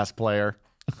podcast player.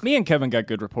 Me and Kevin got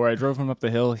good rapport. I drove him up the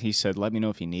hill. He said, "Let me know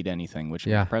if you need anything," which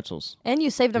Yeah. are pretzels. And you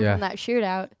saved him Yeah. from that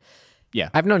shootout.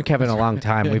 I've known Kevin a long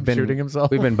time. We've been Shooting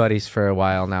himself? We've been buddies for a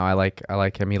while now. I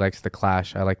like him. He likes the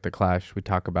Clash. I like the Clash. We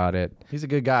talk about it. He's a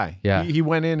good guy. Yeah. He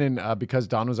went in and because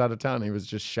Don was out of town, he was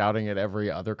just shouting at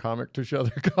every other comic to show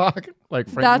their cock. Like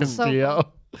Frank That's so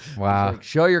Castillo. Wow. Like,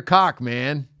 show your cock,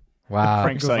 man. Wow.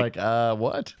 Frank's He was like, like,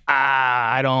 what?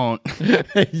 I don't.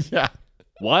 Yeah.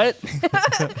 What?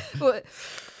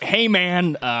 Hey,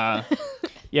 man.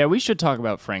 Yeah, we should talk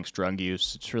about Frank's drug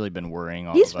use. It's really been worrying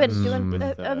all He's of been us. doing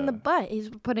with, on the butt. He's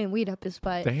putting weed up his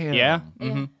butt. Damn. Yeah,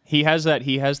 He has that.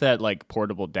 He has that like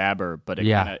portable dabber, but it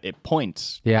Yeah. kinda, it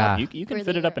points. Yeah. you can For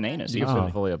fit the it up an ear. anus. You You can can fit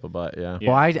it fully up a butt, yeah. Yeah.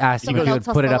 Well, I asked him if he Someone would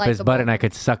else put it also up his likable. butt and I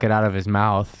could suck it out of his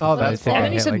mouth. Oh, that's Take a fine.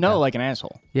 And he hit said like no, that. like an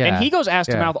asshole. Yeah. And he goes ass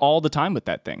to Yeah. mouth all the time with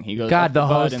that thing. He goes. God, up the butt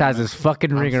host and has then- his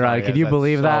fucking I'm ring sorry, around. yeah, Could you that's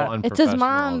believe so that? It's his unprofessional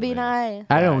mom of being me. nice.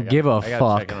 I Yeah, don't give a I gotta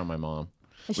fuck. check in on my mom.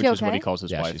 Is Which she is what okay? he calls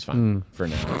his Yeah, wife. she's fine for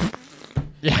now.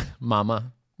 Yeah,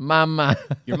 mama.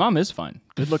 Your mom is fine.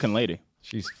 Good looking lady.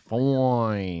 She's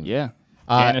fine. Yeah.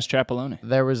 Janice Chapelone.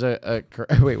 There was a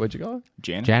wait, what'd you call her?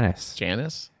 Janice.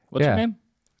 Janice? What's Yeah. her name?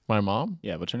 My mom?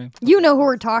 Yeah, what's her name? You know who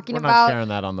we're talking We're not about. sharing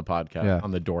that on the podcast, Yeah.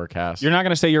 on the Doorcast. You're not going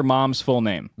to say your mom's full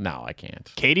name. No, I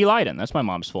can't. Katie Lyden. That's my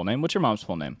mom's full name. What's your mom's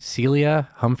full name? Celia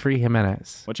Humphrey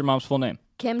Jimenez. What's your mom's full name?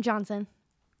 Kim Johnson.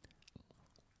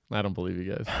 I don't believe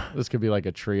you guys. This could be like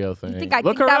a trio thing. You think I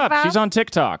Look think her that up. fast? She's on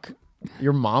TikTok.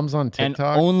 Your mom's on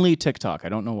TikTok? And only TikTok. I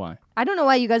don't know why. I don't know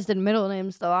why you guys did middle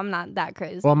names though. I'm not that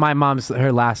crazy. Well, my mom's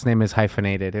her last name is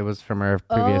hyphenated. It was from her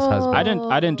previous husband.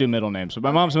 I didn't do middle names, but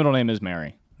my mom's middle name is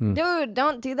Mary. Dude,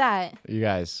 don't do that. You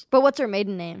guys. But what's her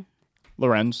maiden name?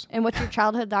 Lorenz. And what's your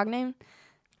childhood dog name?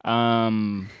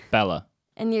 Bella.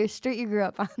 And your street you grew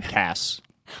up on? Cass.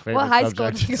 Favorite high school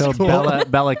subject did in you So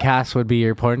Bella Cass would be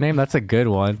your porn name. That's a good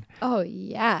one. Oh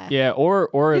yeah. Yeah, or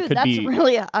it Dude, could that's be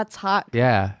really that's hot.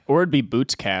 Yeah. or it'd be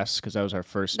Boots Cass because that was our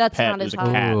first That's pet. not It was as a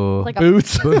hot. cat. Ooh. Like a,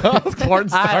 Boots. Porn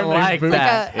star I named like Boots.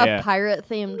 that. a Yeah. pirate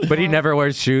themed. But he never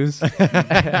wears shoes.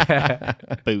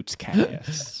 Boots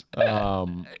Cass.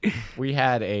 We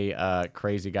had a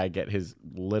crazy guy get his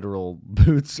literal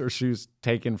boots or shoes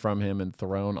taken from him and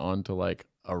thrown onto like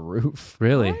a roof.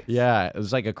 Really? Yeah, it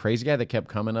was like a crazy guy that kept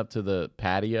coming up to the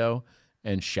patio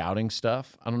and shouting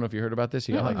stuff. I don't know if you heard about this.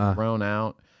 He got like thrown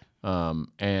out.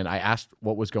 And I asked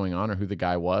what was going on or who the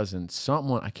guy was, and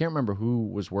someone, I can't remember who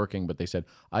was working, but they said,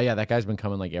 "Oh yeah, that guy's been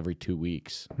coming like every 2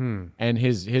 weeks." And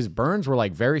his burns were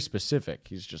like very specific.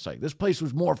 He's just like, "This place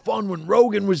was more fun when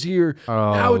Rogan was here.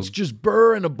 Now it's just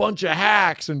Burr and a bunch of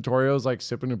hacks." And Torio's like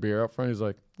sipping a beer up front. He's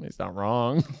like, "He's not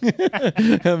wrong."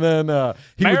 And then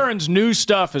Marin's new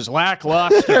stuff is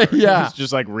lackluster. Yeah. He's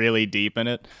just like really deep in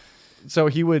it. so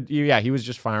he was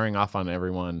just firing off on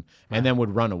everyone, and then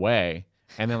would run away.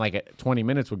 And then like 20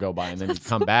 minutes would go by, and then he'd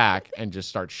come back and just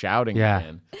start shouting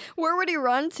again. Where would he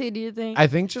run to? Do you think? I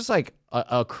think just like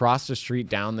across the street,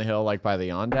 down the hill, like by the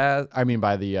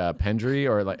by the Pendry,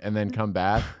 or like, and then come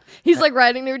back. He's like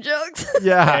writing new jokes.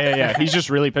 Yeah. He's just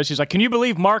really pissed. He's like, "Can you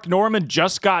believe Mark Norman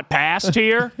just got passed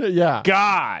here?" Yeah.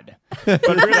 God. But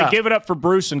really, give it up for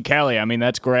Bruce and Kelly. I mean,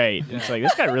 that's great. It's like,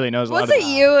 this guy really knows a lot Was about it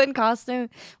you in costume?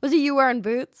 Was it you wearing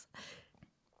boots?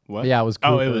 What? Yeah, it was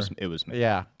Oh, Cooper. it was me.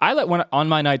 Yeah. I when on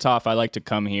my nights off, I like to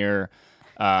come here.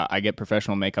 I get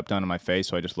professional makeup done on my face,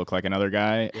 so I just look like another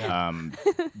guy.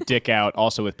 Dick out,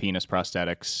 also with penis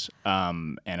prosthetics.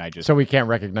 And I just, So we can't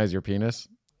recognize your penis?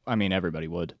 I mean, everybody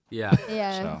would, Yeah.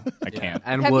 Yeah. so I can't.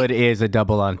 And wood is a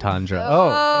double entendre.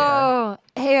 Oh.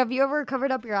 Hey, have you ever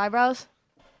covered up your eyebrows?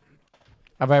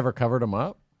 Have I ever covered them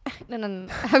up? No.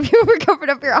 Have you ever covered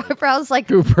up your eyebrows like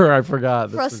Cooper, I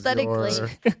forgot. This is prosthetically?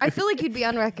 your- I feel like you'd be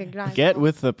unrecognizable. Get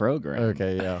with the program.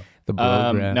 Okay, yeah. The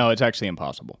program. No, it's actually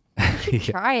impossible.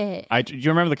 Try it. Do you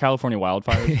remember the California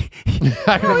wildfires?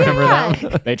 I remember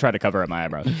that. They tried to cover up my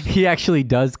eyebrows. He actually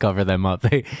does cover them up.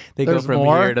 They go There's from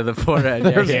more? here to the forehead.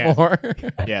 There's Yeah. more.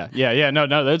 Yeah.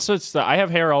 No, that's I have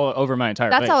hair all over my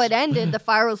entire That's face. how it ended. The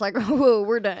fire was like, "Whoa,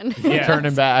 we're done." Yeah.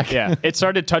 Turning back. Yeah, it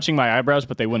started touching my eyebrows,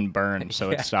 but they wouldn't burn,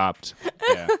 so it stopped.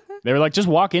 Yeah. They were like, just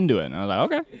walk into it. And I was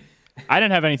like, okay. I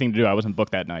didn't have anything to do. I wasn't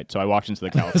booked that night, so I walked into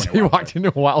the California So you wildfire. walked into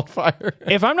a wildfire.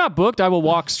 If I'm not booked, I will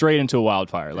walk straight into a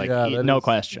wildfire. Like, Yeah, that no is-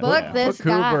 question. Book Yeah. this Book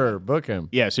guy. Cooper. Book him.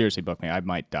 Yeah, seriously, book me. I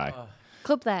might die.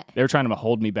 Clip that. They were trying to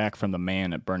hold me back from the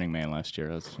man at Burning Man last year.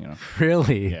 That's,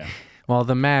 Really? Yeah. Well,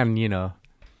 the man,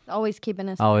 Always keeping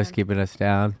us. Always down. keeping us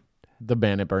down. The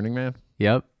band at Burning Man?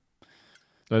 Yep.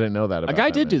 I didn't know that about A guy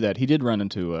did man. do that. He did run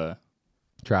into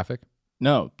Traffic?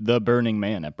 the Burning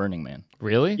Man at Burning Man.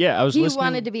 Really? Yeah, I was He listening.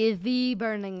 wanted to be the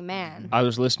Burning Man. I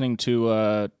was listening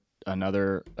to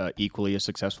another equally as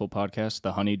successful podcast,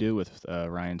 The Honeydew with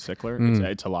Ryan Sickler.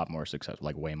 It's a lot more successful,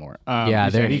 like way more. Yeah,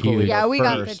 You they're said equally huge. Yeah, we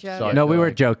got the first, joke. so I No, we feel were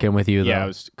like- joking with you, though. Yeah, I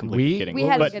was completely We? kidding. We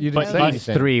had a but, good you didn't joke. say Us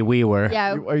anything. three, we were.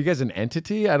 Yeah. Are you guys an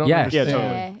entity? I don't Yes. understand. Yeah,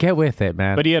 totally. Yeah. Get with it,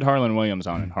 man. But he had Harlan Williams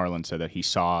on, and Harlan said that he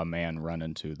saw a man run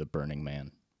into the Burning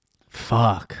Man.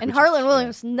 Fuck. And Harlan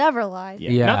Williams never lies. Yeah.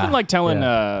 Yeah. Nothing like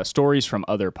telling stories from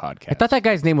other podcasts. I thought that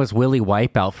guy's name was Willie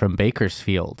Wipeout from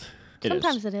Bakersfield. It is.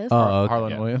 Sometimes it is. Oh, okay.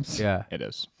 Harlan Yeah. Williams? Yeah. It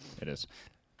is. It is.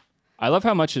 I love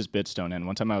how much his bits don't end.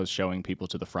 One time I was showing people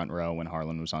to the front row when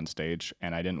Harlan was on stage,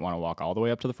 and I didn't want to walk all the way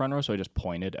up to the front row, so I just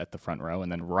pointed at the front row.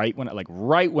 And then right when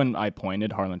I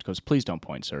pointed, Harlan goes, "Please don't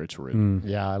point, sir. It's rude."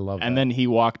 Yeah, I love that. And then he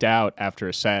walked out after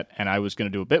a set, and I was going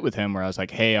to do a bit with him where I was like,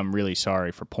 "Hey, I'm really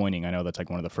sorry for pointing. I know that's like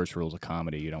one of the first rules of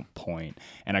comedy. You don't point."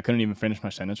 And I couldn't even finish my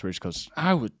sentence where he just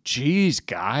goes, "Geez,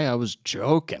 guy, I was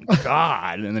joking.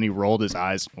 God." And then he rolled his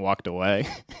eyes and walked away.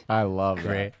 I love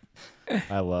that.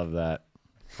 I love that.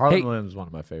 Harlan Williams is one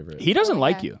of my favorites. He doesn't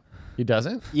like you. He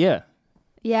doesn't? Yeah.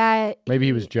 Yeah. Maybe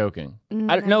he was joking.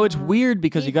 I don't know. It's weird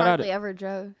because he got out. hardly ever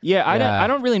joke. Yeah, Yeah. I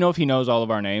don't really know if he knows all of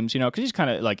our names, because he's kind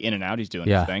of like in and out. He's doing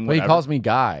Yeah. his thing. But he whatever. calls me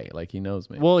Guy, like he knows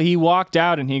me. Well, he walked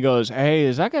out and he goes, "Hey,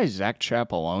 is that guy Zach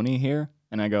Chapeloni here?"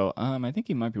 And I go, I think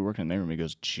he might be working in the room. He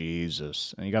goes,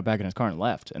 "Jesus." And he got back in his car and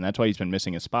left. And that's why he's been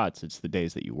missing his spots. It's the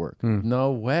days that you work.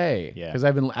 No way. Yeah. Because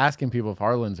I've been asking people if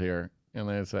Harlan's here, and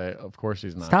they say, of course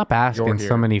he's not. Stop asking You're so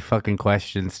here. many fucking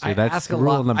questions, dude. I That's ask a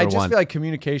rule lot. number I just one. feel like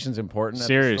communication's important. At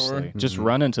the store. Seriously. Just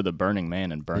run into the Burning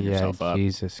Man and burn yeah, yourself up.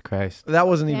 Jesus Christ. That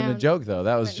wasn't even Yeah. a joke, though.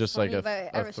 That was That's just funny, like but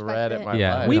I a respect thread it. at my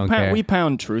Yeah, life. we We don't care.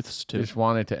 pound truths too. just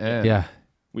want it to end. Yeah.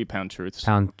 We pound truths.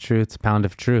 Pound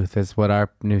of truth is what our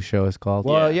new show is called.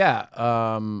 Well, yeah.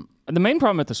 The main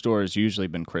problem at the store has usually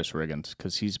been Chris Riggins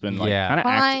because he's been like Yeah. kind of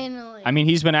acting. Finally. I mean,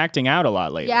 he's been acting out a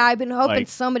lot lately. Yeah, I've been hoping Like,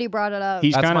 somebody brought it up.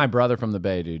 He's That's kind my of. brother from the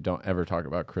Bay, dude. Don't ever talk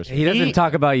about Chris. He doesn't He-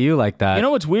 talk about you like that. You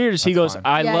know what's weird is he goes, fine.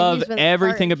 "I Yeah, love he's been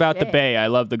everything starting about the shit. Bay. I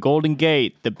love the Golden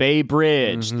Gate, the Bay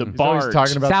Bridge, the He's bars." always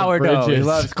talking about the sourdough. He bridges.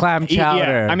 loves clam He- chowder.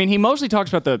 Yeah, I mean, he mostly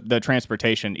talks about the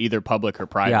transportation, either public or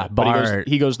private. Yeah, but BART.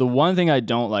 he goes, the one thing I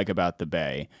don't like about the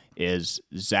Bay is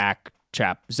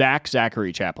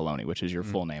Zachary Chapeloni, which is your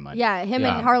full name. I Yeah, him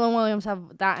Yeah. and Harlan Williams have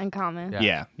that in common.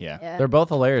 yeah. They're both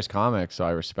hilarious comics, so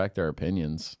I respect their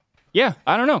opinions. Yeah,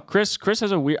 I don't know. Chris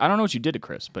has a weird. I don't know what you did to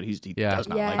Chris, but he Yeah. does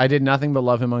not Yeah. like. I did nothing but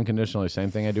love him unconditionally.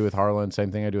 Same thing I do with Harlan.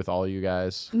 Same thing I do with all you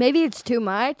guys. Maybe it's too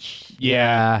much.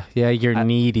 Yeah. Yeah, you're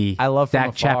needy. I love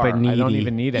from Zach afar. Chappa needy. I don't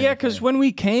even need anything. Yeah, because when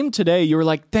we came today, you were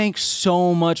like, "Thanks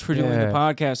so much for doing the Yeah.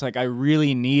 podcast. Like, I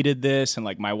really needed this, and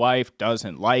like, my wife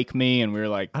doesn't like me." And we were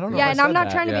like, I don't know. Yeah, if I and I'm said not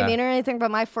that. trying to Yeah. be mean or anything,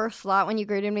 but my first thought when you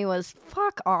greeted me was,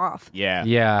 fuck off. "Yeah,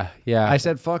 Yeah. I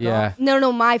said fuck yeah. off.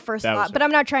 No, my first That was thought, but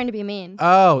I'm not trying to be mean.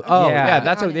 Oh, Yeah.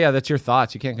 yeah. That's your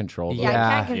thoughts. You can't control them. yeah, yeah,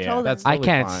 I can't control them. That's I totally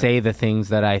can't fine. say the things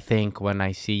that I think when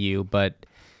I see you, but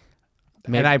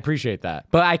And I appreciate that.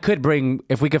 I could bring,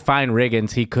 if we could find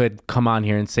Riggins, he could come on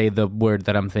here and say the word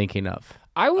that I'm thinking of.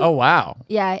 I would." Oh wow.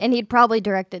 Yeah, and he'd probably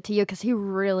direct it to you because he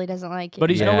really doesn't like you. But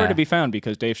he's Yeah. nowhere to be found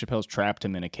because Dave Chappelle's trapped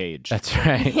him in a cage. That's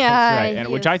right. yeah, That's right, he and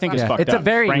which is I think is fucked. fucked It's a up.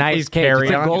 very Frankly, nice cage. carry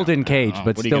It's a on. golden cage, know.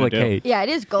 but What are you still a gonna do? cage. Yeah, it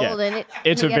is golden.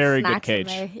 It's he a has very good snacks in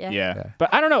cage. there, Yeah.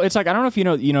 But I don't know. It's like I don't know if you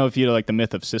know if you know like the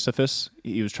myth of Sisyphus.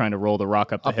 He was trying to roll the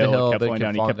rock up the hill, and kept but falling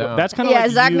kept down. falling down. That's kind of Yeah,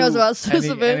 like Zach you, knows about And he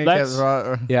Sisyphus.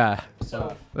 That's- Yeah.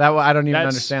 that I don't even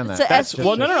That's- understand that. It's a That's SG.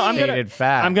 Well, no. I'm stated gonna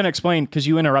fact. I'm gonna explain because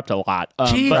you interrupt a lot.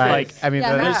 Jeez. But Right. like I mean,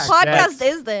 Yeah, the this podcast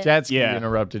is this. Jetski Yeah.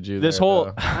 interrupted you. this there, whole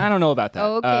though. I don't know about that.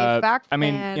 Okay, fact I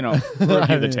mean, man.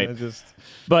 review the tape. I just-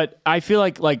 But I feel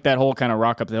like that whole kind of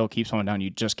rock up the hill keeps someone down. You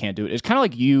just can't do it. It's kind of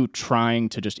like you trying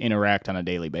to just interact on a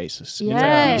daily basis. It's like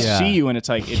Yes. we Yeah. see you and it's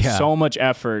like it's Yeah. so much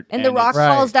effort. And the rock Right.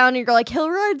 falls down, and you're like, "Hill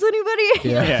rides, anybody?"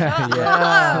 Yeah. Yeah.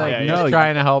 Yeah, No, yeah.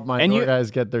 trying to help my And tour you-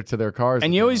 guys get there to their cars.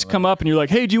 And you always come up and you're like,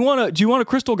 "Hey, do you want a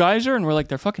crystal geyser?" And we're like,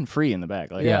 "They're fucking free in the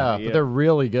back." Like, Yeah, but they're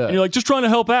really good. And you're like, "Just trying to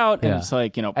help out." And Yeah. it's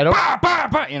like, I don't.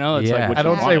 it's Yeah. like what I you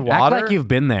don't say wanted. why. Act Water? like you've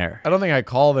been there. I don't think I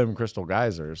call them crystal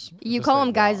geysers. You Just call say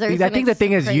them geysers. I and think the it's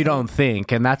thing is crazy. you don't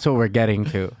think, and that's what we're getting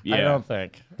to. Yeah. I don't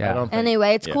think. Yeah. I don't think.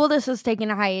 Anyway, it's Yeah. cool this is taking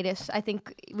a hiatus. I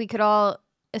think we could all,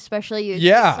 especially you,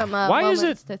 Yeah. take some Why is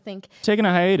moments to think. Taking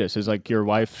a hiatus is like your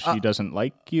wife, she doesn't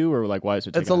like you, or like why is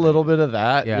it? It's a taking little bit of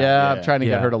that. Yeah. Yeah, I'm Yeah. trying to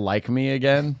Yeah. get her to like me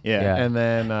again. Yeah. Yeah. And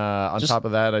then on Just- top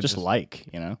of that, I just like,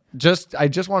 you know. I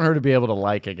just want her to be able to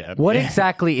like again. What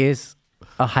exactly is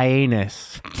a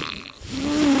hyannis?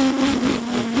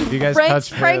 you guys Frank's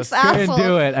touch Frank's fists? Couldn't asshole.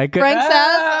 do it. I couldn't. Frank's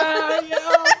ass.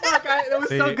 That was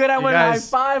See, so good. I you went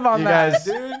guys- high five on you that, guys-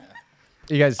 dude.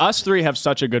 You guys, Us three have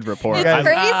such a good rapport. It's guys-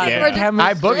 crazy. yeah. We're just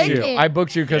I booked you. drinking. I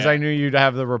booked you because Yeah. I knew you'd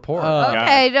have the rapport.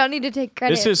 Okay, you don't need to take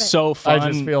credit. This is but- so fun.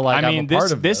 I just feel like I I'm mean, a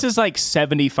part of this this. is like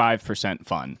 75%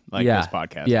 fun, like Yeah. this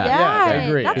podcast. Yeah. Yeah, I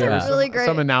agree. That's Yeah. a really great.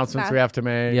 Some announcements we have to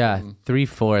make. Yeah, and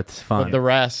 3/4 fun. The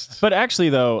rest. But actually,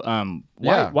 though,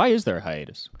 Yeah. why is there a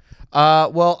hiatus?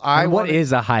 Well, And what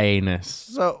is a hiatus?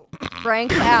 so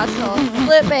Frank's asshole.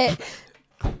 Flip it.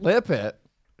 flip it?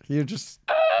 You just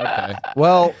okay.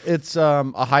 Well, it's a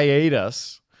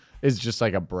hiatus. Is just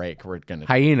like a break. We're gonna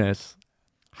Hyenas.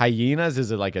 hyenas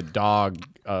is like a dog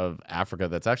of Africa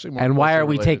that's actually more And why closely are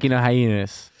we related. taking a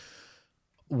hiatus?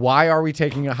 Why are we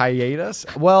taking a hiatus?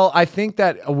 Well, I think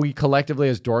that we collectively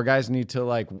as door guys need to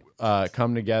like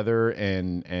come together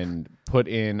and put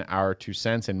in our 2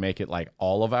 cents and make it like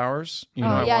all of ours. You know,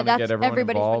 I Yeah, want to that's get everyone everybody's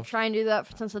been involved. trying to do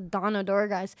that since the dawn of door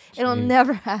guys. It'll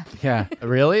never happen. Yeah.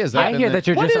 Really? Is that I been hear the- that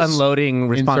you're What just is unloading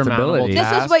responsibility.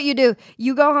 insurmountable This is what you do.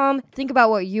 You go home, think about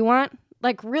what you want.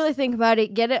 Like really think about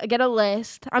it. Get a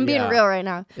list. I'm being Yeah. real right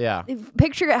now. Yeah.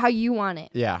 Picture it how you want it.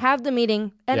 Yeah. Have the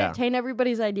meeting. Entertain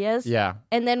everybody's ideas. Yeah.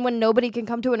 And then when nobody can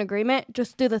come to an agreement,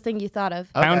 just do the thing you thought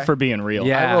of. Pound Okay. for being real.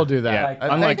 Yeah. I will do that. Yeah.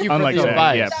 Thank you for unlike the Zach.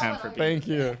 advice. Yeah, pound for being. Thank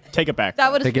you. Take it back.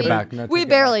 That would Take it back. No, we take it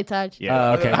barely touched.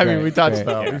 Yeah. Okay. I mean, great, we touched great.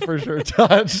 though. We for sure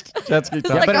touched. Jetski touched.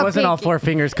 like But it a wasn't all pinky. 4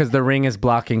 fingers because the ring is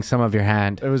blocking some of your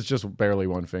hand. It was just barely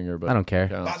one finger, but I don't care.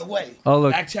 counts. By the way, Oh,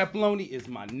 look. Black Chapeloni is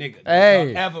my nigga. Hey,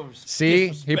 Don't ever see, he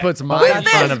disrespect puts me. my Who's in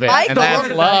front this, of it, Michael? and that's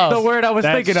love. The word I was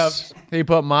That's- thinking of. He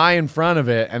put my in front of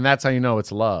it, and that's how you know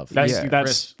it's love.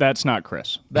 That's not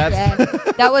Chris. That's Yeah.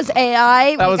 That was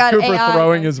AI. that We was got Cooper AI.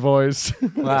 throwing his voice.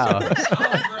 Wow.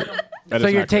 That So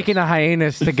is you're not taking a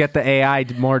hiatus to get the AI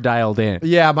more dialed in.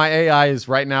 Yeah, my AI is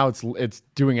right now. It's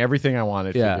doing everything I want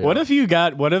it Yeah. to do.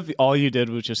 What if all you did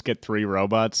was just get 3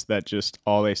 robots that just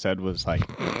all they said was like,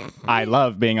 "I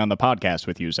love being on the podcast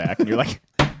with you, Zach," and you're like,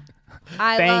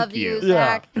 I Thank love you. you, Yeah.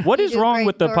 Zach. "What You is do wrong great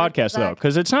with the work, podcast though? Zach.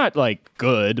 Because it's not like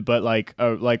good, but like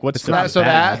what's to not so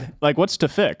bad. like what's to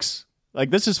fix? Like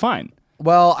this is fine."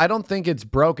 Well, I don't think it's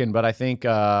broken, but I think.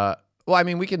 Well, I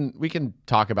mean, we can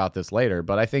talk about this later,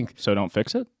 but I think. So don't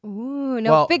fix it. Ooh,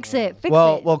 no, Well- fix it. Fix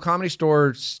Well, it. well, Comedy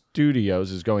Store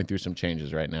Studios is going through some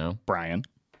changes right now. Brian.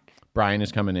 Brian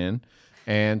is coming in,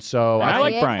 and so I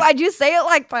like Yeah, Brian. Why'd you say it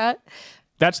like that?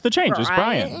 That's the change. It's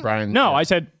Brian. Brian. Brian. No, yeah. I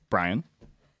said Brian.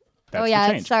 That's Oh, yeah,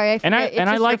 the change. sorry, I and I forget. It's and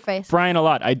I just your like face. Brian a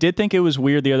lot. I did think it was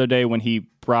weird the other day when he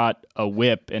brought a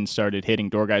whip and started hitting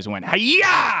door guys and went "Hi-ya!"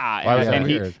 Why was that and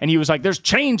weird? he was like, "There's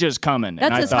changes coming." That's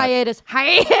and I his thought, hiatus.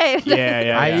 Hiatus.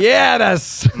 Yeah. Yeah,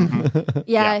 that's.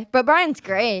 Yeah, but Brian's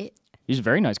great. He's a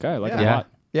very nice guy. I like him a Yeah. lot.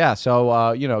 Yeah,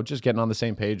 so just getting on the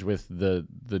same page with the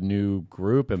new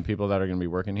group and people that are going to be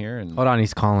working here. And Hold on,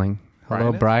 he's calling.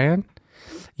 Hello, Brian is? Brian?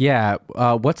 Yeah.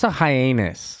 What's a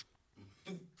hiatus?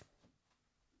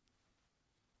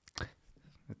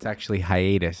 It's actually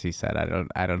hiatus, he said.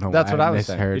 I don't know That's why what I was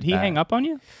saying. misheard Did he that. hang up on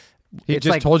you? he it's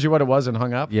just like- told you what it was and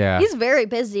hung up. Yeah. He's very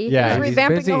busy. Yeah, he's he's revamping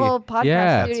busy. the whole podcast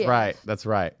Yeah, studio. That's right. That's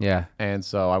right. Yeah. And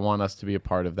so I want us to be a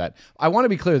part of that. I want to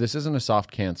be clear. This isn't a soft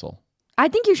cancel. I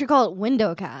think you should call it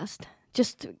window cast.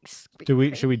 Just Should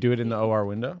we do it in the OR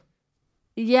window?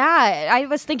 yeah, I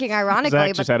was thinking ironically, Zach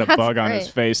but just had a that's bug on great. his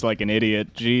face like an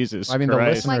idiot. Jesus I mean, the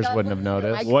Christ. listeners God. wouldn't have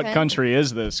noticed. Like- What Okay. country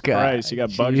is this? God, Christ, you got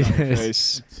bugs on your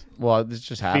Jesus. face. Well, this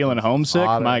just happened. Feeling homesick?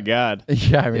 My God.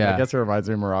 Yeah, I mean, Yeah. I guess it reminds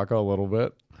me of Morocco a little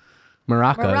bit.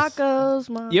 Morocco's.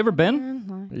 Morocco's. You ever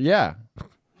been? Yeah.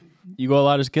 You go a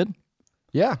lot as a kid?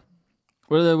 Yeah.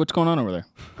 What's going on over there?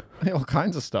 All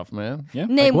kinds of stuff, man. Yeah.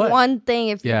 Name what? one thing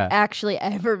if Yeah. you've actually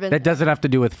ever been. That doesn't have to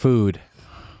do with food.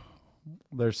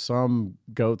 There's some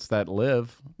goats that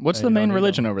live. What's and the you main don't eat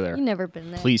religion them. over there? You've never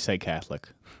been there. Please say Catholic.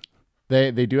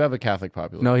 They do have a Catholic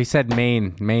population. No, he said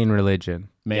main religion.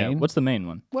 Yeah, Maine? what's the main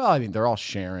one? Well, I mean, they're all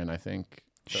sharing, I think.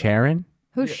 Sharon?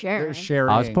 Who's They're sharing? sharing.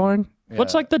 Osborne? Yeah.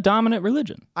 What's like the dominant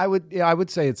religion? I would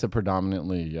say it's a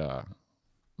predominantly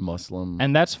Muslim.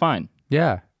 And that's fine.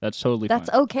 Yeah. That's totally That's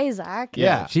fine. okay, Zach.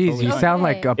 yeah. Jeez, you Okay. sound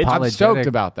like I'm apologetic. I'm stoked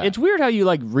about that. It's weird how you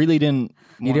like really didn't.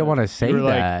 You didn't want to say you were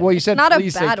like, that. well, you said not a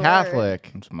please say bad word.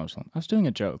 Catholic. It's Muslim. I was doing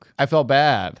a joke. I felt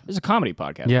bad. It's a comedy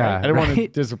podcast. Yeah. right? I didn't want to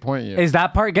Right. disappoint you. Is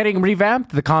that part getting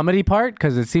revamped? The comedy part?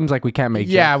 Because it seems like we can't make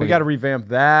Yeah, jokes we got to again. revamp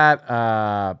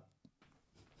that.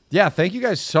 Yeah, thank you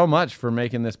guys so much for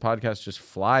making this podcast just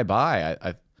fly by.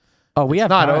 Oh, we It's have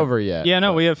not time. over yet. Yeah,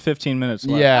 no, we have 15 minutes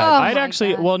left. Yeah. Oh I'd my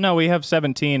actually, God. well, no, we have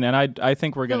 17, and I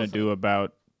think we're going to do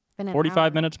about Been an 45 hour.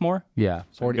 minutes more. Yeah.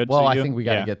 40. Good Well, to I you? think we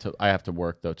got to Yeah. get to. I have to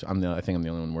work though. I think I'm the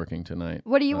only one working tonight.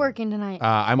 What are you working tonight?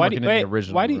 I'm Why working do- in wait, the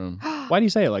original why do you- room. Why do you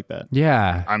say it like that?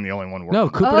 Yeah. I'm the only one working. No,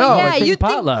 Cooper. Oh, yeah, hosting you think-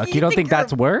 potluck. you You don't think think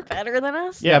that's you're work? Better than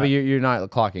us? Yeah, but you're not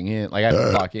clocking in. Like I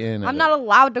have to clock in. I'm not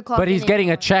allowed to clock But he's in getting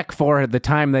a anymore. check for the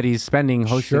time that he's spending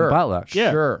hosting Sure. potluck.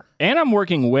 Yeah. Sure. And I'm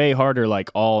working way harder like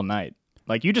all night.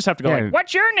 Like you just have to go Yeah. like,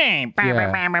 what's your name? Bah,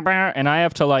 Yeah. bah, bah, bah, bah. And I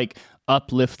have to like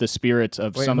uplift the spirits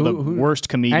of some of the worst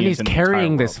comedians. And he's in the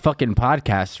carrying entire this fucking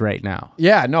podcast right now.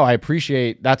 Yeah, no, I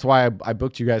appreciate. That's why I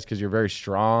booked you guys because you're very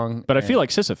strong. But I feel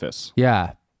like Sisyphus,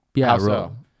 Yeah. Yeah. How ro-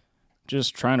 so?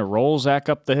 just trying to roll Zach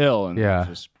up the hill and Yeah.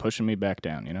 just pushing me back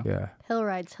down. You know? Yeah. Hill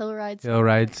rides, hill rides. Hill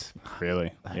rides.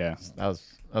 Really? Yeah. That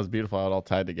was beautiful. How it all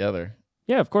tied together.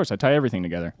 Yeah. Of course, I tie everything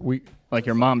together, like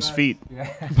your mom's feet.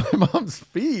 My mom's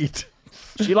feet.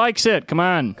 She likes it. Come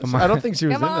on. I don't think she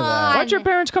was Come into on. that. Why'd your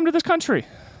parents come to this country?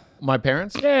 My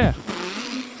parents? Yeah.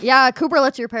 Yeah, Cooper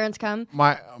lets your parents come.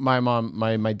 My mom,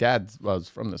 my dad was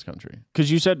from this country.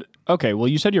 Because you said, okay, well,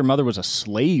 you said your mother was a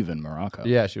slave in Morocco.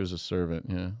 Yeah, she was a servant.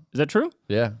 Yeah, Is that true?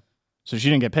 yeah. So she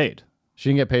didn't get paid. She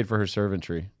didn't get paid for her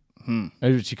servantry. And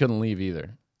she couldn't leave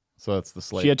either. So that's the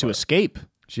slave. She had to part. escape.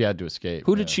 She had to escape.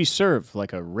 Who did she serve?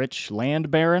 Like a rich land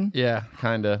baron? Yeah,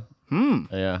 kind of.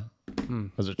 Yeah.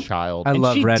 As a child, I And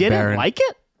love she Red didn't Baron. like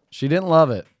it? she didn't love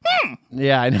it.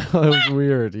 Yeah, I know it was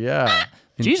weird. Yeah.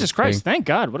 Jesus Christ, thank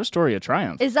God. What a story of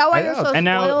triumph. Is that why I you're know. so And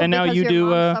now- spoiled? and now Because you your do,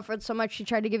 mom suffered so much, she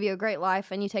tried to give you a great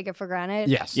life, and you take it for granted?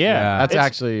 Yes. Yeah. That's It's-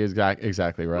 actually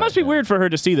exactly right. It must be Yeah. weird for her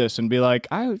to see this and be like,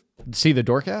 See the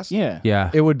Doorcast? yeah. Yeah.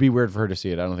 It would be weird for her to see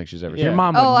it. I don't think she's ever seen Your it.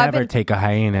 mom would Oh, I've never been- take a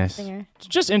hiatus. Singer. It's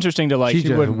just interesting to like, She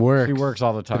just wouldn't- works. She works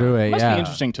all the time. Through it. must Yeah. be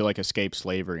interesting to like escape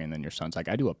slavery and then your son's like,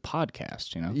 I do a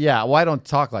podcast, you know? Yeah, well, I don't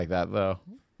talk like that though.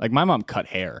 Like my mom cut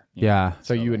hair. Yeah.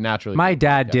 So you would naturally. My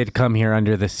dad did come here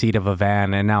under the seat of a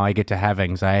van, and now I get to have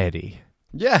anxiety.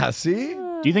 Yeah. See.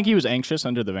 Do you think he was anxious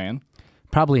under the van?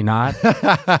 Probably not.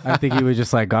 I think he was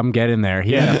just like, I'm getting there.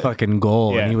 He had a fucking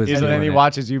goal, Yeah. and he was. And And then doing he it.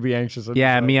 watches you be anxious. and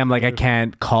Yeah, he's me. like, I'm like, I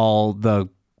can't call the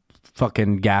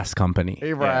fucking gas company.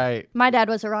 Hey, right. My dad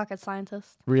was a rocket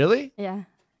scientist. Really? Yeah.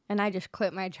 And I just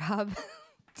quit my job.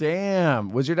 Damn.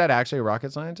 Was your dad actually a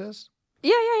rocket scientist?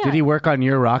 yeah. Did he work on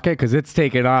your rocket? Because it's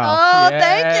taken off. Oh,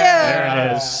 thank you. There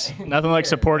it is. Nothing like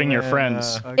supporting your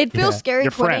friends. It feels scary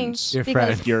Your quitting friends. Your because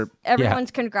friends. Your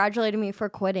everyone's congratulating me for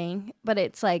quitting, but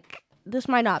it's like this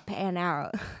might not pan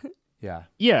out. Yeah.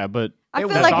 yeah, but I feel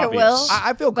that's like obvious. it will.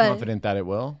 I feel But- confident that it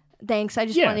will. Thanks. I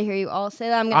just Yeah. want to hear you all say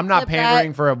that. I'm I'm not clip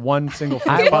pandering that. for one single fist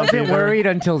I bump wasn't either. worried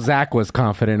until Zach was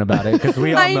confident about it, because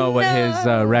we all I know what his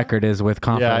know. record is with Yeah,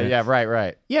 confidence. yeah,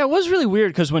 right. Yeah, it was really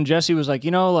weird because when Jessie was like,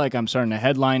 like I'm starting a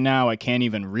headline now, I can't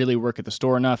even really work at the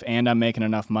store enough, and I'm making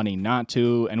enough money not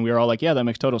to. And we were all like, yeah, that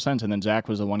makes total sense. And then Zach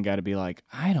was the one guy to be like,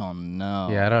 I don't know.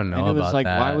 Yeah, I don't know and it was about like,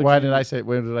 that. Why would Why you? did I say?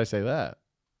 When did I say that?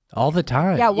 All the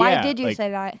time. Yeah, why Yeah, did you like- say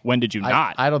that? When did you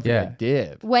not? I don't think Yeah. I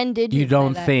did. When did you You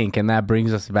don't say that? think, and that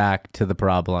brings us back to the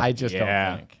problem. I just yeah,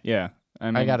 don't think. yeah.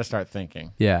 I I got to start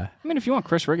thinking. yeah. if you want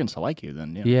Chris Riggins to like you,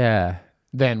 then yeah. Yeah.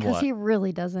 Then Because what? he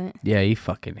really doesn't. Yeah, he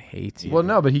fucking hates you. Well,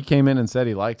 no, but he came in and said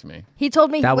he liked me. He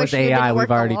told me he that was wished he had AI. We've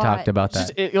worked a already lot. talked about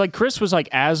that. Like Chris was like,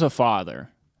 as a father,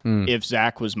 if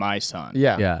Zach was my son,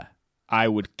 Yeah. Yeah. I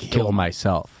would Kill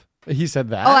myself. He said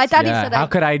that. Oh, I thought Yeah. he said How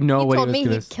that. could I know He what he told was me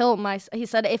going he'd kill my. He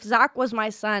said if Zach was my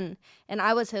son and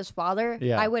I was his father,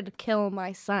 Yeah. I would kill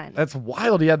my son. That's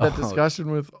wild. He had Oh. that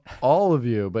discussion with all of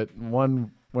you, but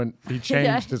when he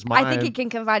changed his mind. I think he can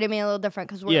confide in me a little different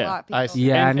because we're Yeah, a lot of people. I see.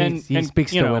 Yeah, And- and, and- he and,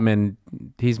 speaks you to know- women.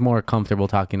 He's more comfortable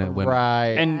talking to women.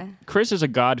 Right. And Chris is a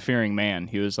God-fearing man.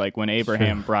 He was like, when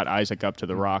Abraham brought Isaac up to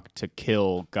the rock to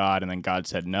kill God, and then God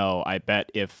said no, I bet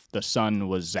if the son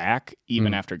was Zach,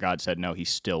 even after God said no, he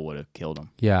still would have killed him.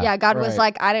 Yeah. Yeah, God was Right.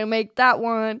 like, I didn't make that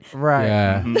one. right.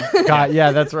 Yeah. God,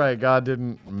 yeah, that's right. God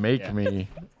didn't make me.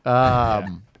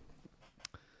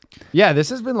 Yeah, this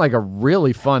has been like a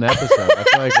really fun episode. I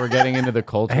feel like we're getting into the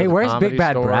culture. Hey, of the where's Comedy Big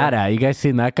Bad Store. Brad at? You guys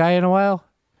seen that guy in a while?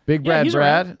 Big Yeah, Brad he's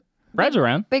Brad? around. Brad's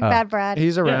around. Big bad Brad.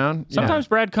 He's Yeah. around. Yeah. Sometimes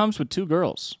Brad comes with 2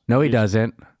 girls. No, he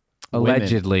doesn't. Women.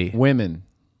 Allegedly. Women.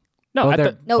 No, Oh, at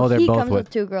they're- the, no, they're he both comes with- with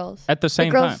 2 girls. at the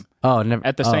same girls- time. Oh, never.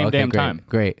 At the same okay, damn great, time.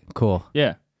 Great. Cool.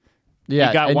 Yeah.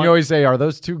 Yeah, got and one- you always say, "Are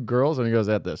those 2 girls?" And he goes,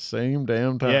 "At the same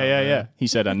damn time." Yeah. He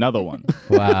said another one.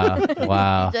 Wow.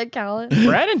 Wow. Jed Khaled.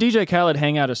 Brad and DJ Khaled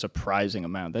hang out a surprising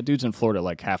amount. That dude's in Florida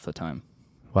like half the time.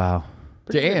 Wow.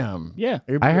 Damn. Yeah.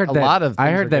 I heard a that. lot of. I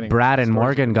things are heard that getting Brad and distorted.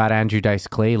 Morgan got Andrew Dice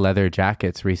Clay leather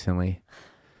jackets recently.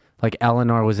 like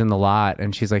Eleanor was in the lot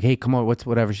and she's like, hey, come on,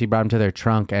 whatever. She brought him to their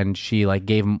trunk and she like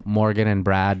gave Morgan and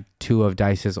Brad 2 of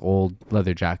Dice's old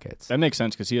leather jackets. That makes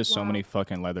sense because he has so many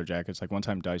fucking leather jackets. Like one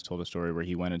time Dice told a story where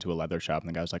he went into a leather shop and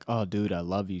the guy was like, oh, dude, I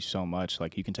love you so much.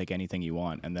 Like you can take anything you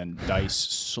want. And then Dice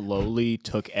slowly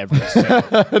took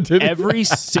every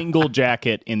single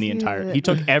jacket in the entire. He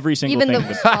took every single Even thing.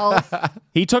 the stalls.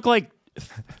 He took like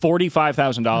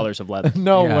 $45,000 of leather.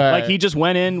 No Yeah. way. Like he just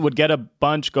went in, would get a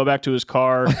bunch, go back to his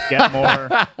car, get more,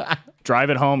 drive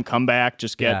it home, come back,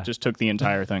 just took the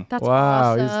entire thing. That's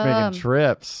wow, awesome. he's making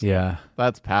trips. Yeah.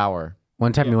 That's power.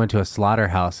 One time he went to a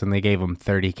slaughterhouse and they gave him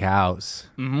 30 cows.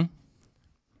 Mm-hmm.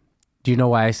 Do you know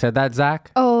why I said that,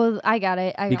 Zach? Oh, I got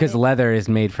it. Because leather is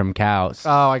made from cows.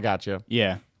 Oh, I got you.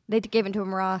 Yeah. They gave it to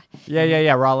him raw.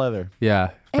 Yeah. Raw leather.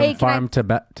 Yeah. From Hey, farm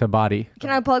to body. Can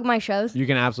I plug my shows? You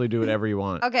can absolutely do whatever you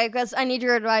want. Okay, because I need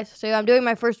your advice too. I'm doing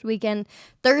my first weekend.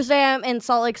 Thursday, I'm in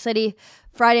Salt Lake City.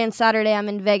 Friday and Saturday, I'm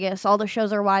in Vegas. All the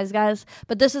shows are Wise Guys.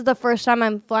 But this is the first time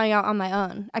I'm flying out on my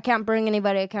own. I can't bring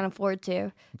anybody I can't afford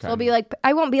to. So I'll be like,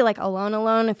 I won't be like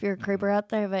alone if you're a creeper out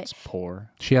there. But Poor.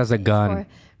 She has a gun.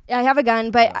 Yeah, I have a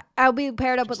gun, but I'll be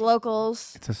paired up with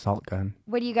locals. It's a salt gun.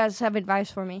 What do you guys have advice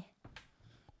for me?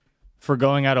 For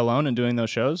going out alone and doing those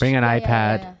shows? Bring an iPad.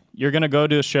 Yeah. You're gonna go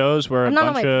to shows where I'm not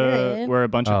on my period. a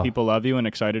bunch Oh. of people love you and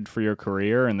excited for your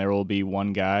career, and there will be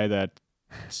one guy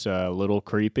that's a little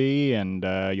creepy, and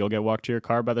you'll get walked to your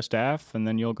car by the staff, and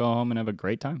then you'll go home and have a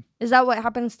great time. Is that what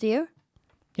happens to you?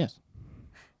 Yes.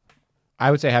 I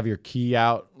would say have your key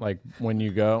out like when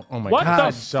you go. Oh my What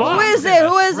god. the so- fuck? Who is it?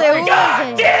 Who is it? Who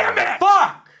is it?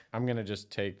 I'm gonna just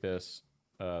take this.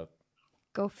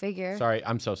 Go figure. Sorry,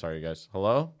 I'm so sorry, you guys.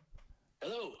 Hello?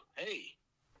 Hello. Hey.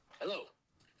 Hello.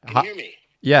 Can you hear me?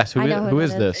 Yes. I know Who who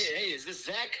is that this? Hey, is this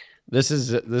Zach? This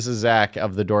is Zach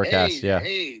of the Doorcast. Hey, Yeah.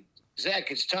 Hey,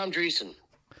 Zach, it's Tom Dreesen.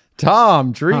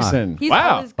 Tom Dreesen. He's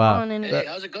Wow. always calling in. Hey,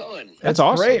 how's it going? That's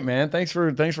awesome. Great, man. Thanks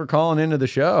for calling into the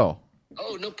show.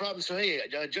 Oh, no problem. So, hey,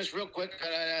 just real quick,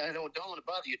 I don't want to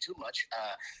bother you too much.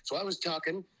 So I was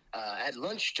talking at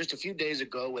lunch just a few days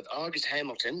ago with August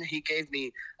Hamilton. He gave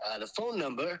me the phone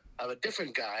number of a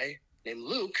different guy named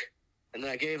Luke. And then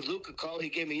I gave Luke a call. He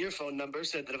gave me your phone number,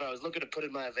 said that if I was looking to put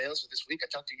in my avails for this week, I'd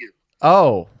talk to you.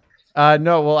 Oh,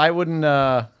 no. Well, I wouldn't.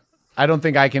 I don't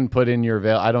think I can put in your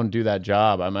veil. I don't do that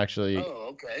job. I'm actually. Oh,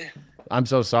 okay. I'm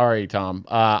so sorry, Tom.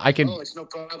 I can. Oh, it's no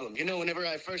problem. You know, whenever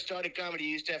I first started comedy,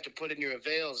 you used to have to put in your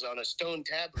avails on a stone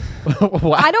tablet.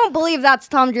 Wow. I don't believe that's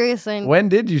Tom Dreesen. When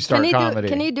did you start Can he comedy?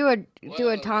 can he do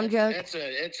a Tom joke? It's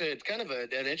a kind of an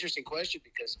interesting question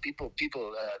because people.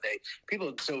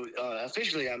 So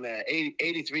officially, I'm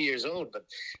 83 years old, but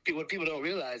what people don't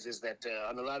realize is that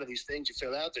on a lot of these things you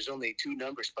fill out, there's only 2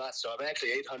 number spots. So I'm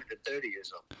actually 830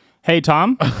 years old. Hey,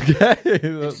 Tom. Okay.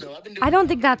 So I've been doing I don't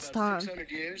think comedy that's about Tom.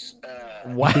 600 years.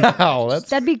 Wow. That's.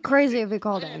 That'd be crazy if we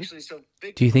called him. Actually, so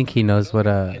big. Do you think he knows what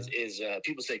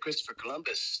People say Christopher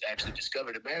Columbus actually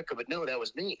discovered America, but no, that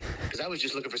was me because I was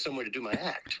just looking for somewhere to do my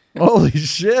act. Holy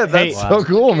shit. That's Hey. so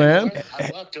cool, man. I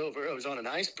walked over. I was on an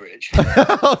ice bridge.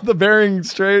 The Bering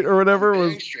Strait or whatever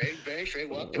was. Very straight.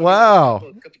 Walked over. Wow. A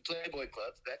couple Playboy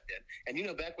clubs back then, and you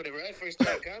know, back whenever I first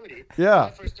started comedy. Yeah. When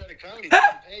I first started comedy, they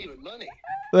didn't pay you in money.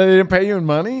 They didn't pay you in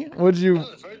money? Would you? No,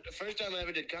 the first time I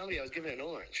ever did comedy, I was given an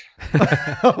orange.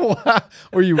 Wow.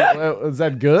 Were you? Is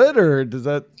that good or does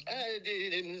that?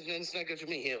 It's not good for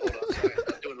me. Here, hold on. Sorry.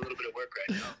 I'm doing a little bit of work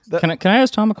right now. Can I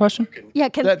ask Tom a question? Yeah,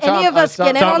 can That any Tom- of us Tom-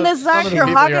 get in Tom- on this, some Zach? of the You're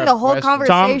people here hogging have the whole questions.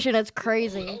 conversation. It's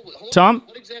crazy. Hold Tom? on.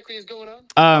 What exactly is going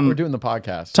on? We're doing the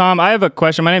podcast. Tom, I have a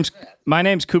question. My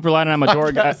name's Cooper Lyden. I'm a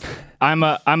door guy. I'm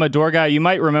a door guy. You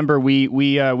might remember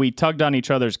we tugged on each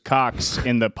other's cocks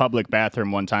in the public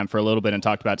bathroom one time for a little bit and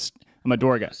talked about. I'm a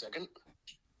door guy. Second.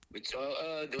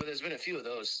 There's been a few of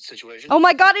those situations. Oh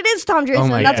my God, it is Tom Dreesen.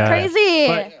 my That's God. crazy.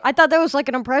 But- I thought that was like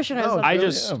an impression or No,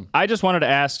 something. I just wanted to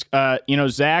ask.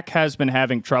 Zach has been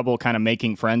having trouble kind of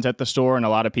making friends at the store, and a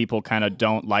lot of people kind of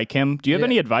don't like him. Do you have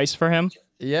any advice for him?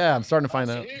 Yeah, I'm starting to find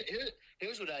So out.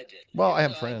 here's what I did. Well, I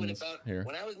have Here's how went friends about- here.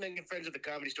 When I was making friends at the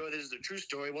Comedy Store, this is a true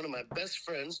story. One of my best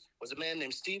friends was a man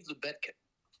named Steve Lubetkin.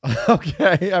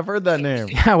 Okay, I've heard that name.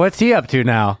 Yeah, what's he up to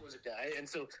now? Was a guy, and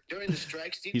so during the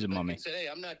strike, Steve He's a Lubetkin mummy. said, "Hey,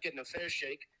 I'm not getting a fair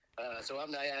shake, so I'm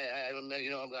not. I don't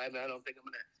think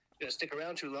I'm gonna stick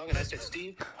around too long." And I said,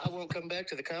 "Steve, I won't come back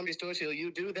to the Comedy Store till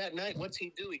you do." That night, what's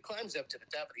he do? He climbs up to the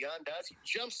top of the Ondas, he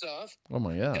jumps off, Oh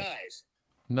my god. dies.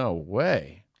 No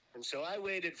way. And so I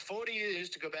waited 40 years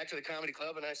to go back to the comedy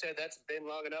club, and I said, that's been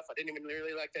long enough. I didn't even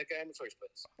really like that guy in the first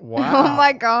place. Wow. Oh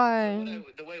my god.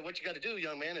 What you got to do,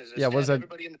 young man, is Yeah, was stab that-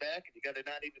 everybody in the back, and you got to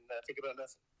not even think about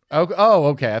nothing. Oh,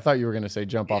 okay. I thought you were going to say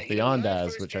jump off Yeah, the you know, when I Ondas,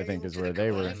 first which I came think is to where the-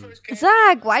 they when were. I first came-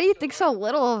 Zach, why do you think so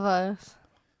little of us?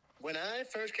 When I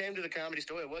first came to the Comedy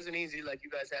Store, it wasn't easy like you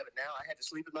guys have it now. I had to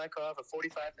sleep in my car for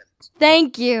 45 minutes.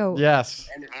 Thank you. Yes.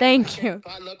 And Thank I you.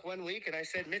 potluck one week, and I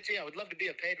said, Mitzi, I would love to be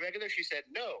a paid regular. She said,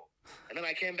 no. And then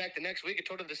I came back the next week and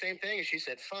told her the same thing, and she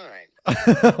said, fine.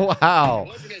 Wow. It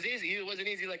wasn't as easy. It wasn't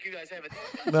easy like you guys have it.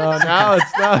 No, now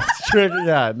it's tricky.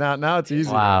 Yeah, now it's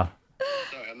easy. Wow.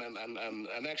 Sorry,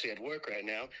 I'm actually at work right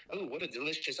now. Oh, what a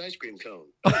delicious ice cream cone.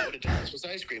 Oh, what a delicious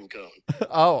ice cream cone.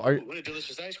 Oh, Oh, what a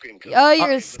delicious ice cream cone. Oh,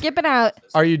 you're skipping out.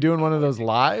 are you doing one of those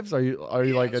lives? Are you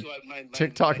like a So my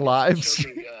TikTok my lives?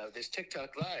 showed me, this TikTok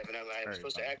live, and I'm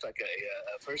supposed to act like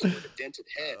a person with a dented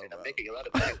head, and I'm making a lot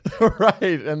of money.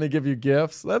 right? And they give you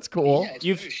gifts. That's cool. Yeah, it's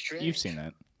You've very strange. you've seen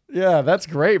that. Yeah, that's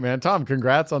great, man. Tom,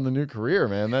 congrats on the new career,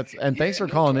 man. Thanks for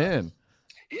no calling problem. in.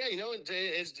 Yeah,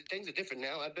 things are different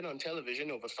now. I've been on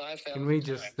television over 5,000 Can we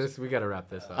times. just we gotta wrap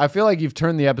this up. I feel like you've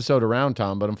turned the episode around,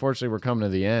 Tom, but unfortunately, we're coming to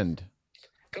the end.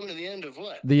 Coming to the end of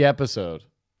what? The episode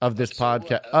of this So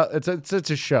podcast. what? It's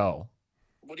a show.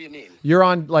 What do you mean? You're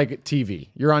on like TV.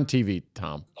 You're on TV,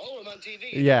 Tom. Oh, I'm on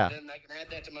TV. Yeah. Then I can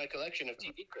add that to my collection of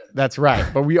TV credits. That's right.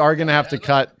 But we are gonna have to I'm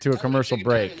cut to a gonna commercial take a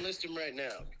time break. and list them right now.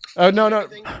 Oh no.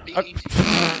 Everything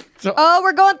BET. Oh,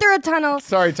 we're going through a tunnel.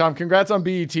 Sorry, Tom. Congrats on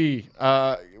BET. We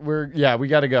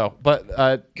gotta go. But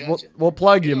Gotcha. we'll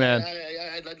plug you, man.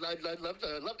 I'd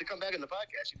love to come back on the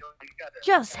podcast. You got that.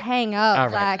 Just hang up, All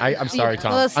right. Zach. I'm sorry,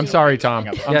 Tom. Pussy. I'm sorry, Tom.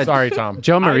 I'm Yeah. sorry, Tom.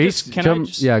 Joe I Maurice. just- can I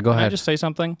just- yeah, go Can I ahead. just say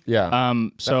something? Yeah.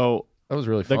 So That was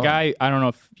really the fun. guy, I don't know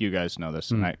if you guys know this,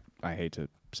 and I hate to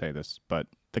say this, but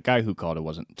the guy who called it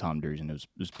wasn't Tom Drusen, it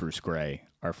was Bruce Gray,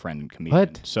 our friend and comedian.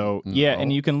 What? So yeah,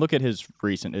 and you can look at his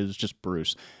recent, it was just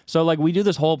Bruce. So like we do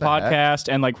this whole heck?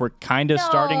 podcast and like we're kind of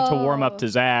starting to warm up to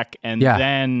Zach, and Yeah.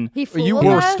 then He fooled You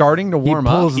were us? starting to He warm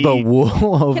up. pulls the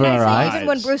wool over Can our I eyes. say, even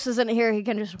when Bruce isn't here, he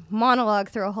can just monologue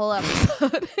through a whole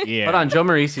episode. yeah. Hold on, Joe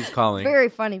Maurice is calling. Very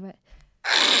funny, but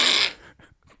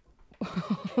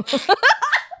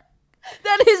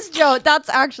that is Joe. That's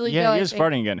actually Joe. Yeah, I he is think.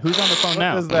 farting again. Who's on the phone What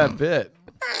now? is that bit?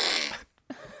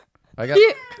 I got.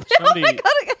 Somebody- I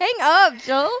gotta hang up,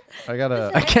 Joe. I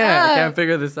gotta. I can't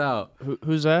figure this out.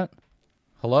 Who's that?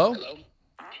 Hello. Hello?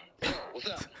 What's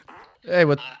up? Hey,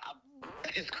 what?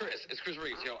 It's Chris. It's Chris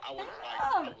Reeves. Yo, I was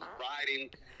riding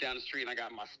down the street and I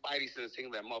got my spidey sense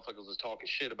thinking that motherfuckers was talking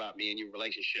shit about me and your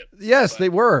relationship. Yes, they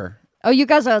were. Oh, you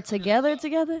guys are together?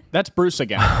 That's Bruce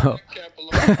again. Oh,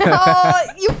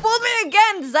 you fooled me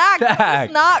again, Zach. This Zach.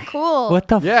 is not cool. What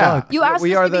the Yeah. fuck? You asked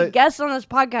We us are to the- be guests on this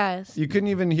podcast. You couldn't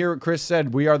even hear what Chris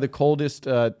said. We are the coldest.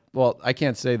 Well, I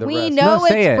can't say the We rest. know No,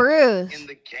 say it's it. Bruce. in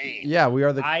the game. Yeah, we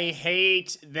are the. I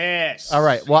hate this. All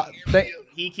right. Well,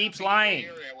 He keeps lying.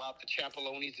 While the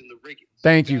Chapeloni's in the rigging.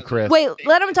 thank you, Chris. Wait,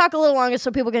 let him talk a little longer so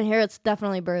people can hear it's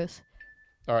definitely Bruce.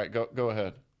 All right, go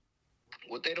ahead.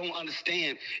 What they don't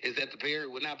understand is that the Bay Area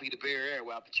would not be the Bay Area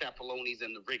without the Chapeloni's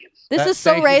and the riggings. This That- is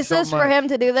so thank you so racist for much. him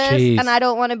to do this, Jeez. and I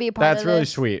don't want to be a part That's of really this.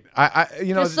 sweet. I Just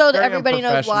so it's that very everybody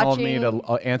knows unprofessional of me watching.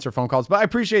 to answer phone calls, but I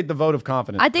appreciate the vote of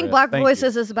confidence. I think Chris. Black Thank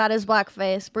Voices you. is about his black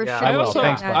face. Bruce Yeah, should I be will. doing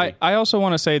Thanks, that. buddy. I also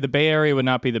want to say the Bay Area would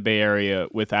not be the Bay Area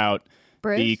without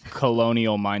Bruce? the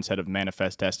colonial mindset of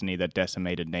manifest destiny that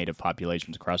decimated native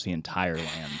populations across the entire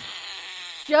land.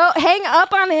 Joe, hang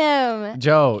up on him.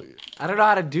 Joe. I don't know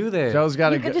how to do this. Joe's got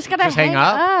to just gotta hang hang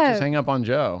up. up. Just hang up on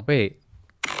Joe. Wait.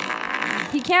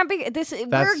 He can't be.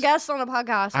 We're guests on the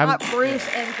podcast, I'm- not Bruce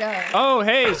and Joe. Oh,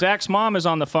 hey, Zach's mom is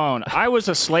on the phone. I was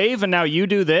a slave and now you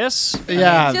do this?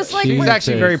 Yeah, Just like she's we're-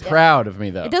 actually very proud of me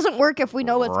though. It doesn't work if we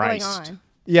know what's going Christ. on.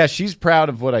 Yeah, she's proud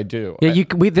of what I do. Yeah,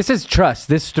 this is trust.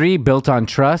 This three built on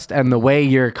trust, and the way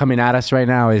you're coming at us right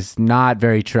now is not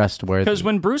very trustworthy. Because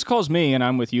when Bruce calls me, and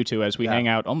I'm with you two as we hang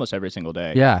out almost every single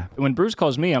day. Yeah. When Bruce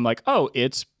calls me, I'm like, oh,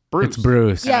 it's Bruce. It's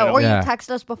Bruce. Yeah, or Yeah. you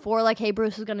text us before, like, "Hey,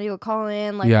 Bruce is gonna do a call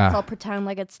in." Like, Yeah. let's all pretend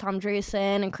like it's Tom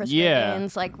Dreesen and Chris Yeah.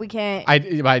 Higgins. Like, we can't. I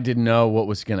didn't know what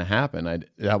was going to happen.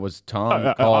 That was Tom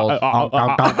who called. I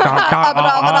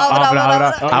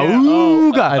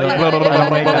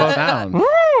don't make that sound.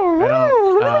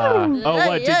 Oh,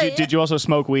 what? Did you also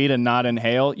smoke weed and not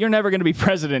inhale? You're never going to be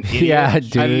president, idiot. Yeah,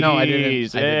 dude. I didn't. I didn't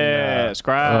Jesus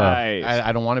Christ.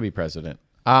 I don't want to be president.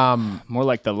 More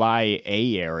like the Lie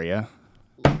A area.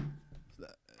 I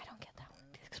don't get that one.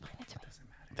 Explain it to me.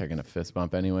 They're gonna fist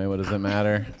bump anyway. What does it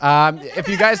matter? If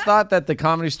you guys thought that the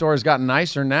Comedy Store has gotten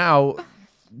nicer now,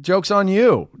 joke's on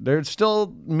you. They're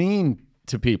still mean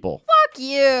to people. Fuck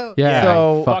you. Yeah.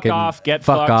 So- fuck fucking off, get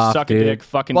fuck fucked, off, suck dude. a dick,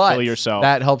 fucking But kill yourself.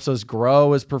 that helps us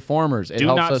grow as performers. It Do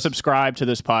helps not us. subscribe to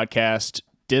this podcast.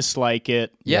 Dislike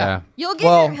it. Yeah. You'll get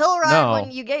Well, your hill ride no.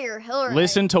 when you get your hill ride.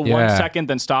 Listen to 1 Yeah. second,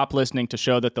 then stop listening to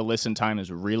show that the listen time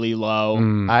is really low.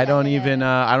 I don't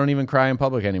even cry in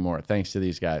public anymore thanks to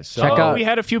these guys. So Check out- We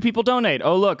had a few people donate.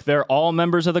 Oh, look, they're all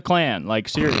members of the clan. Like,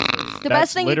 seriously. The That's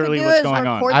best thing you can literally do what's is going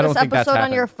on. record I don't this think that's episode on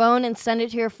happened. your phone and send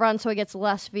it to your friend so it gets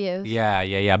less views.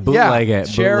 Yeah. Bootleg it.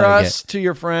 share bootleg us to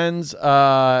your friends.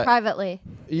 Privately.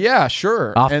 Yeah,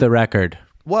 sure. it. Off And- the record.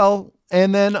 Well,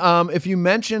 and then if you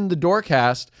mention the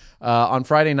Doorcast on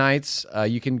Friday nights,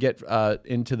 you can get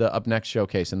into the Up Next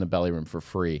showcase in the Belly Room for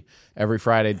free. Every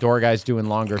Friday, Door Guy's doing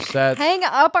longer sets. Hang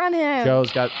up on him.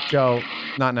 Joe,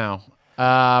 not now.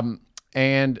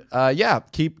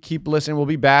 Keep listening. We'll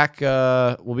be back.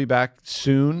 We'll be back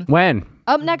soon. When?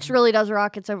 Up Next really does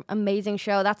rock. It's an amazing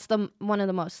show. That's one of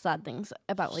the most sad things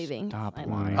about leaving. Stop I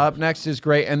lying. Up Next is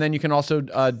great, and then you can also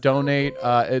donate.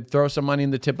 Throw some money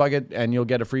in the tip bucket, and you'll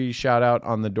get a free shout out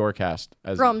on the Doorcast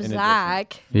From in addition.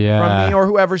 Zach. Yeah. From me or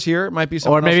whoever's here. It might be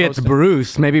someone Or maybe else it's hosting.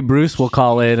 Bruce. Maybe Bruce will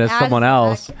call in as As someone Zach.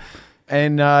 else.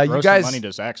 And Throw you some guys money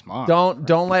to Zach's mom.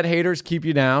 don't let haters keep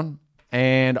you down,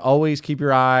 and always keep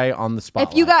your eye on the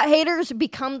spotlight. If you got haters,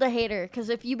 become the hater. Because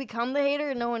if you become the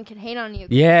hater, no one can hate on you.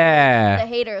 The Yeah.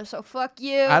 hater. So fuck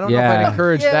you. I don't know if Yeah. I'd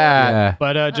encourage Yeah. that. Yeah.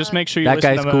 But just make sure you That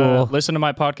listen guy's to, cool. listen to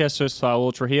my podcast, just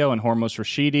Saul Trujillo and Hormos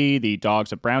Rashidi, the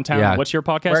dogs of Browntown. Yeah. What's your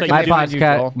podcast? Where that can you I do? find you,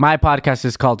 Joel? My podcast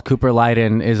is called Cooper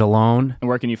Lyden is Alone, And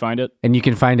where can you find it? and you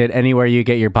can find it anywhere you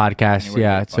get your podcasts. Anywhere you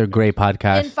Yeah, get it's a podcasts. great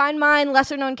podcast. And find mine,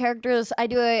 lesser known characters. I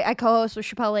co-host with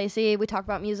Chappelle Lacey. We talk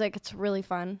about music. It's really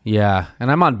fun. Yeah,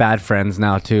 and I'm on Bad Friends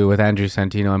now too with Andrew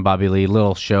Santino and Bobby Lee.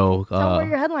 Little show. Tell where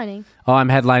you're headlining. I'm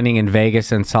headlining in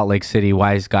Vegas and Salt Lake City.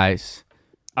 Wise Guys.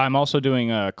 I'm also doing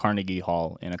a Carnegie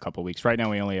Hall in a couple weeks. Right now,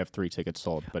 we only have 3 tickets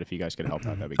sold, but if you guys could help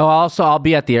out, that'd be Oh, good. also I'll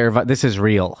be at the Irvine. This is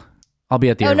real. I'll be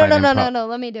at the Oh, Irvine no. Improv.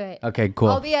 Let me do it. Okay, cool.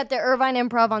 I'll be at the Irvine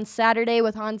Improv on Saturday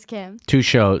with Hans Kim. 2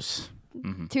 shows.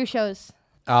 2 shows.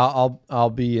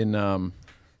 I'll be in.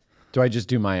 Do I just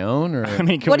do my own or? I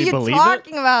mean, can What we are you believe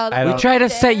talking about? I We don't- try to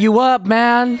set you up,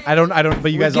 man. I don't.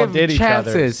 But you guys all Give did each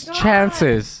chances. other.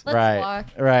 Chances. Let's Right. walk.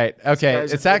 Right. Okay.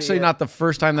 guy's It's an actually idiot. not the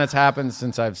first time that's happened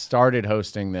since I've started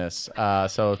hosting this.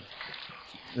 So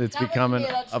it's That was becoming me,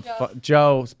 that's a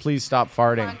Joe. Please stop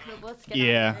farting. Come on, Coop, let's get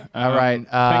Yeah. out of here. All right.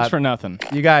 Thanks for nothing.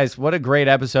 You guys, what a great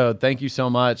episode. Thank you so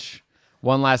much.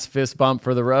 One last fist bump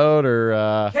for the road,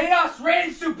 or Chaos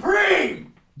reigns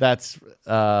supreme. that's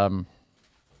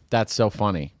so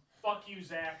funny. Fuck you,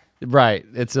 Zach. Right.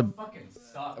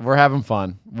 We're having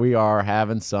fun. We are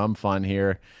having some fun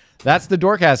here. That's the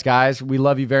Doorcast, guys. We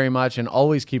love you very much, and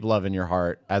always keep love in your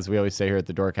heart. As we always say here at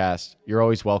the Doorcast, you're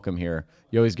always welcome here.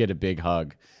 You always get a big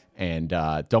hug, and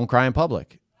don't cry in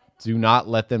public. Do not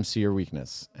let them see your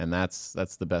weakness, and that's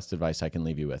the best advice I can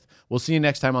leave you with. We'll see you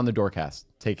next time on the Doorcast.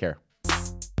 Take care.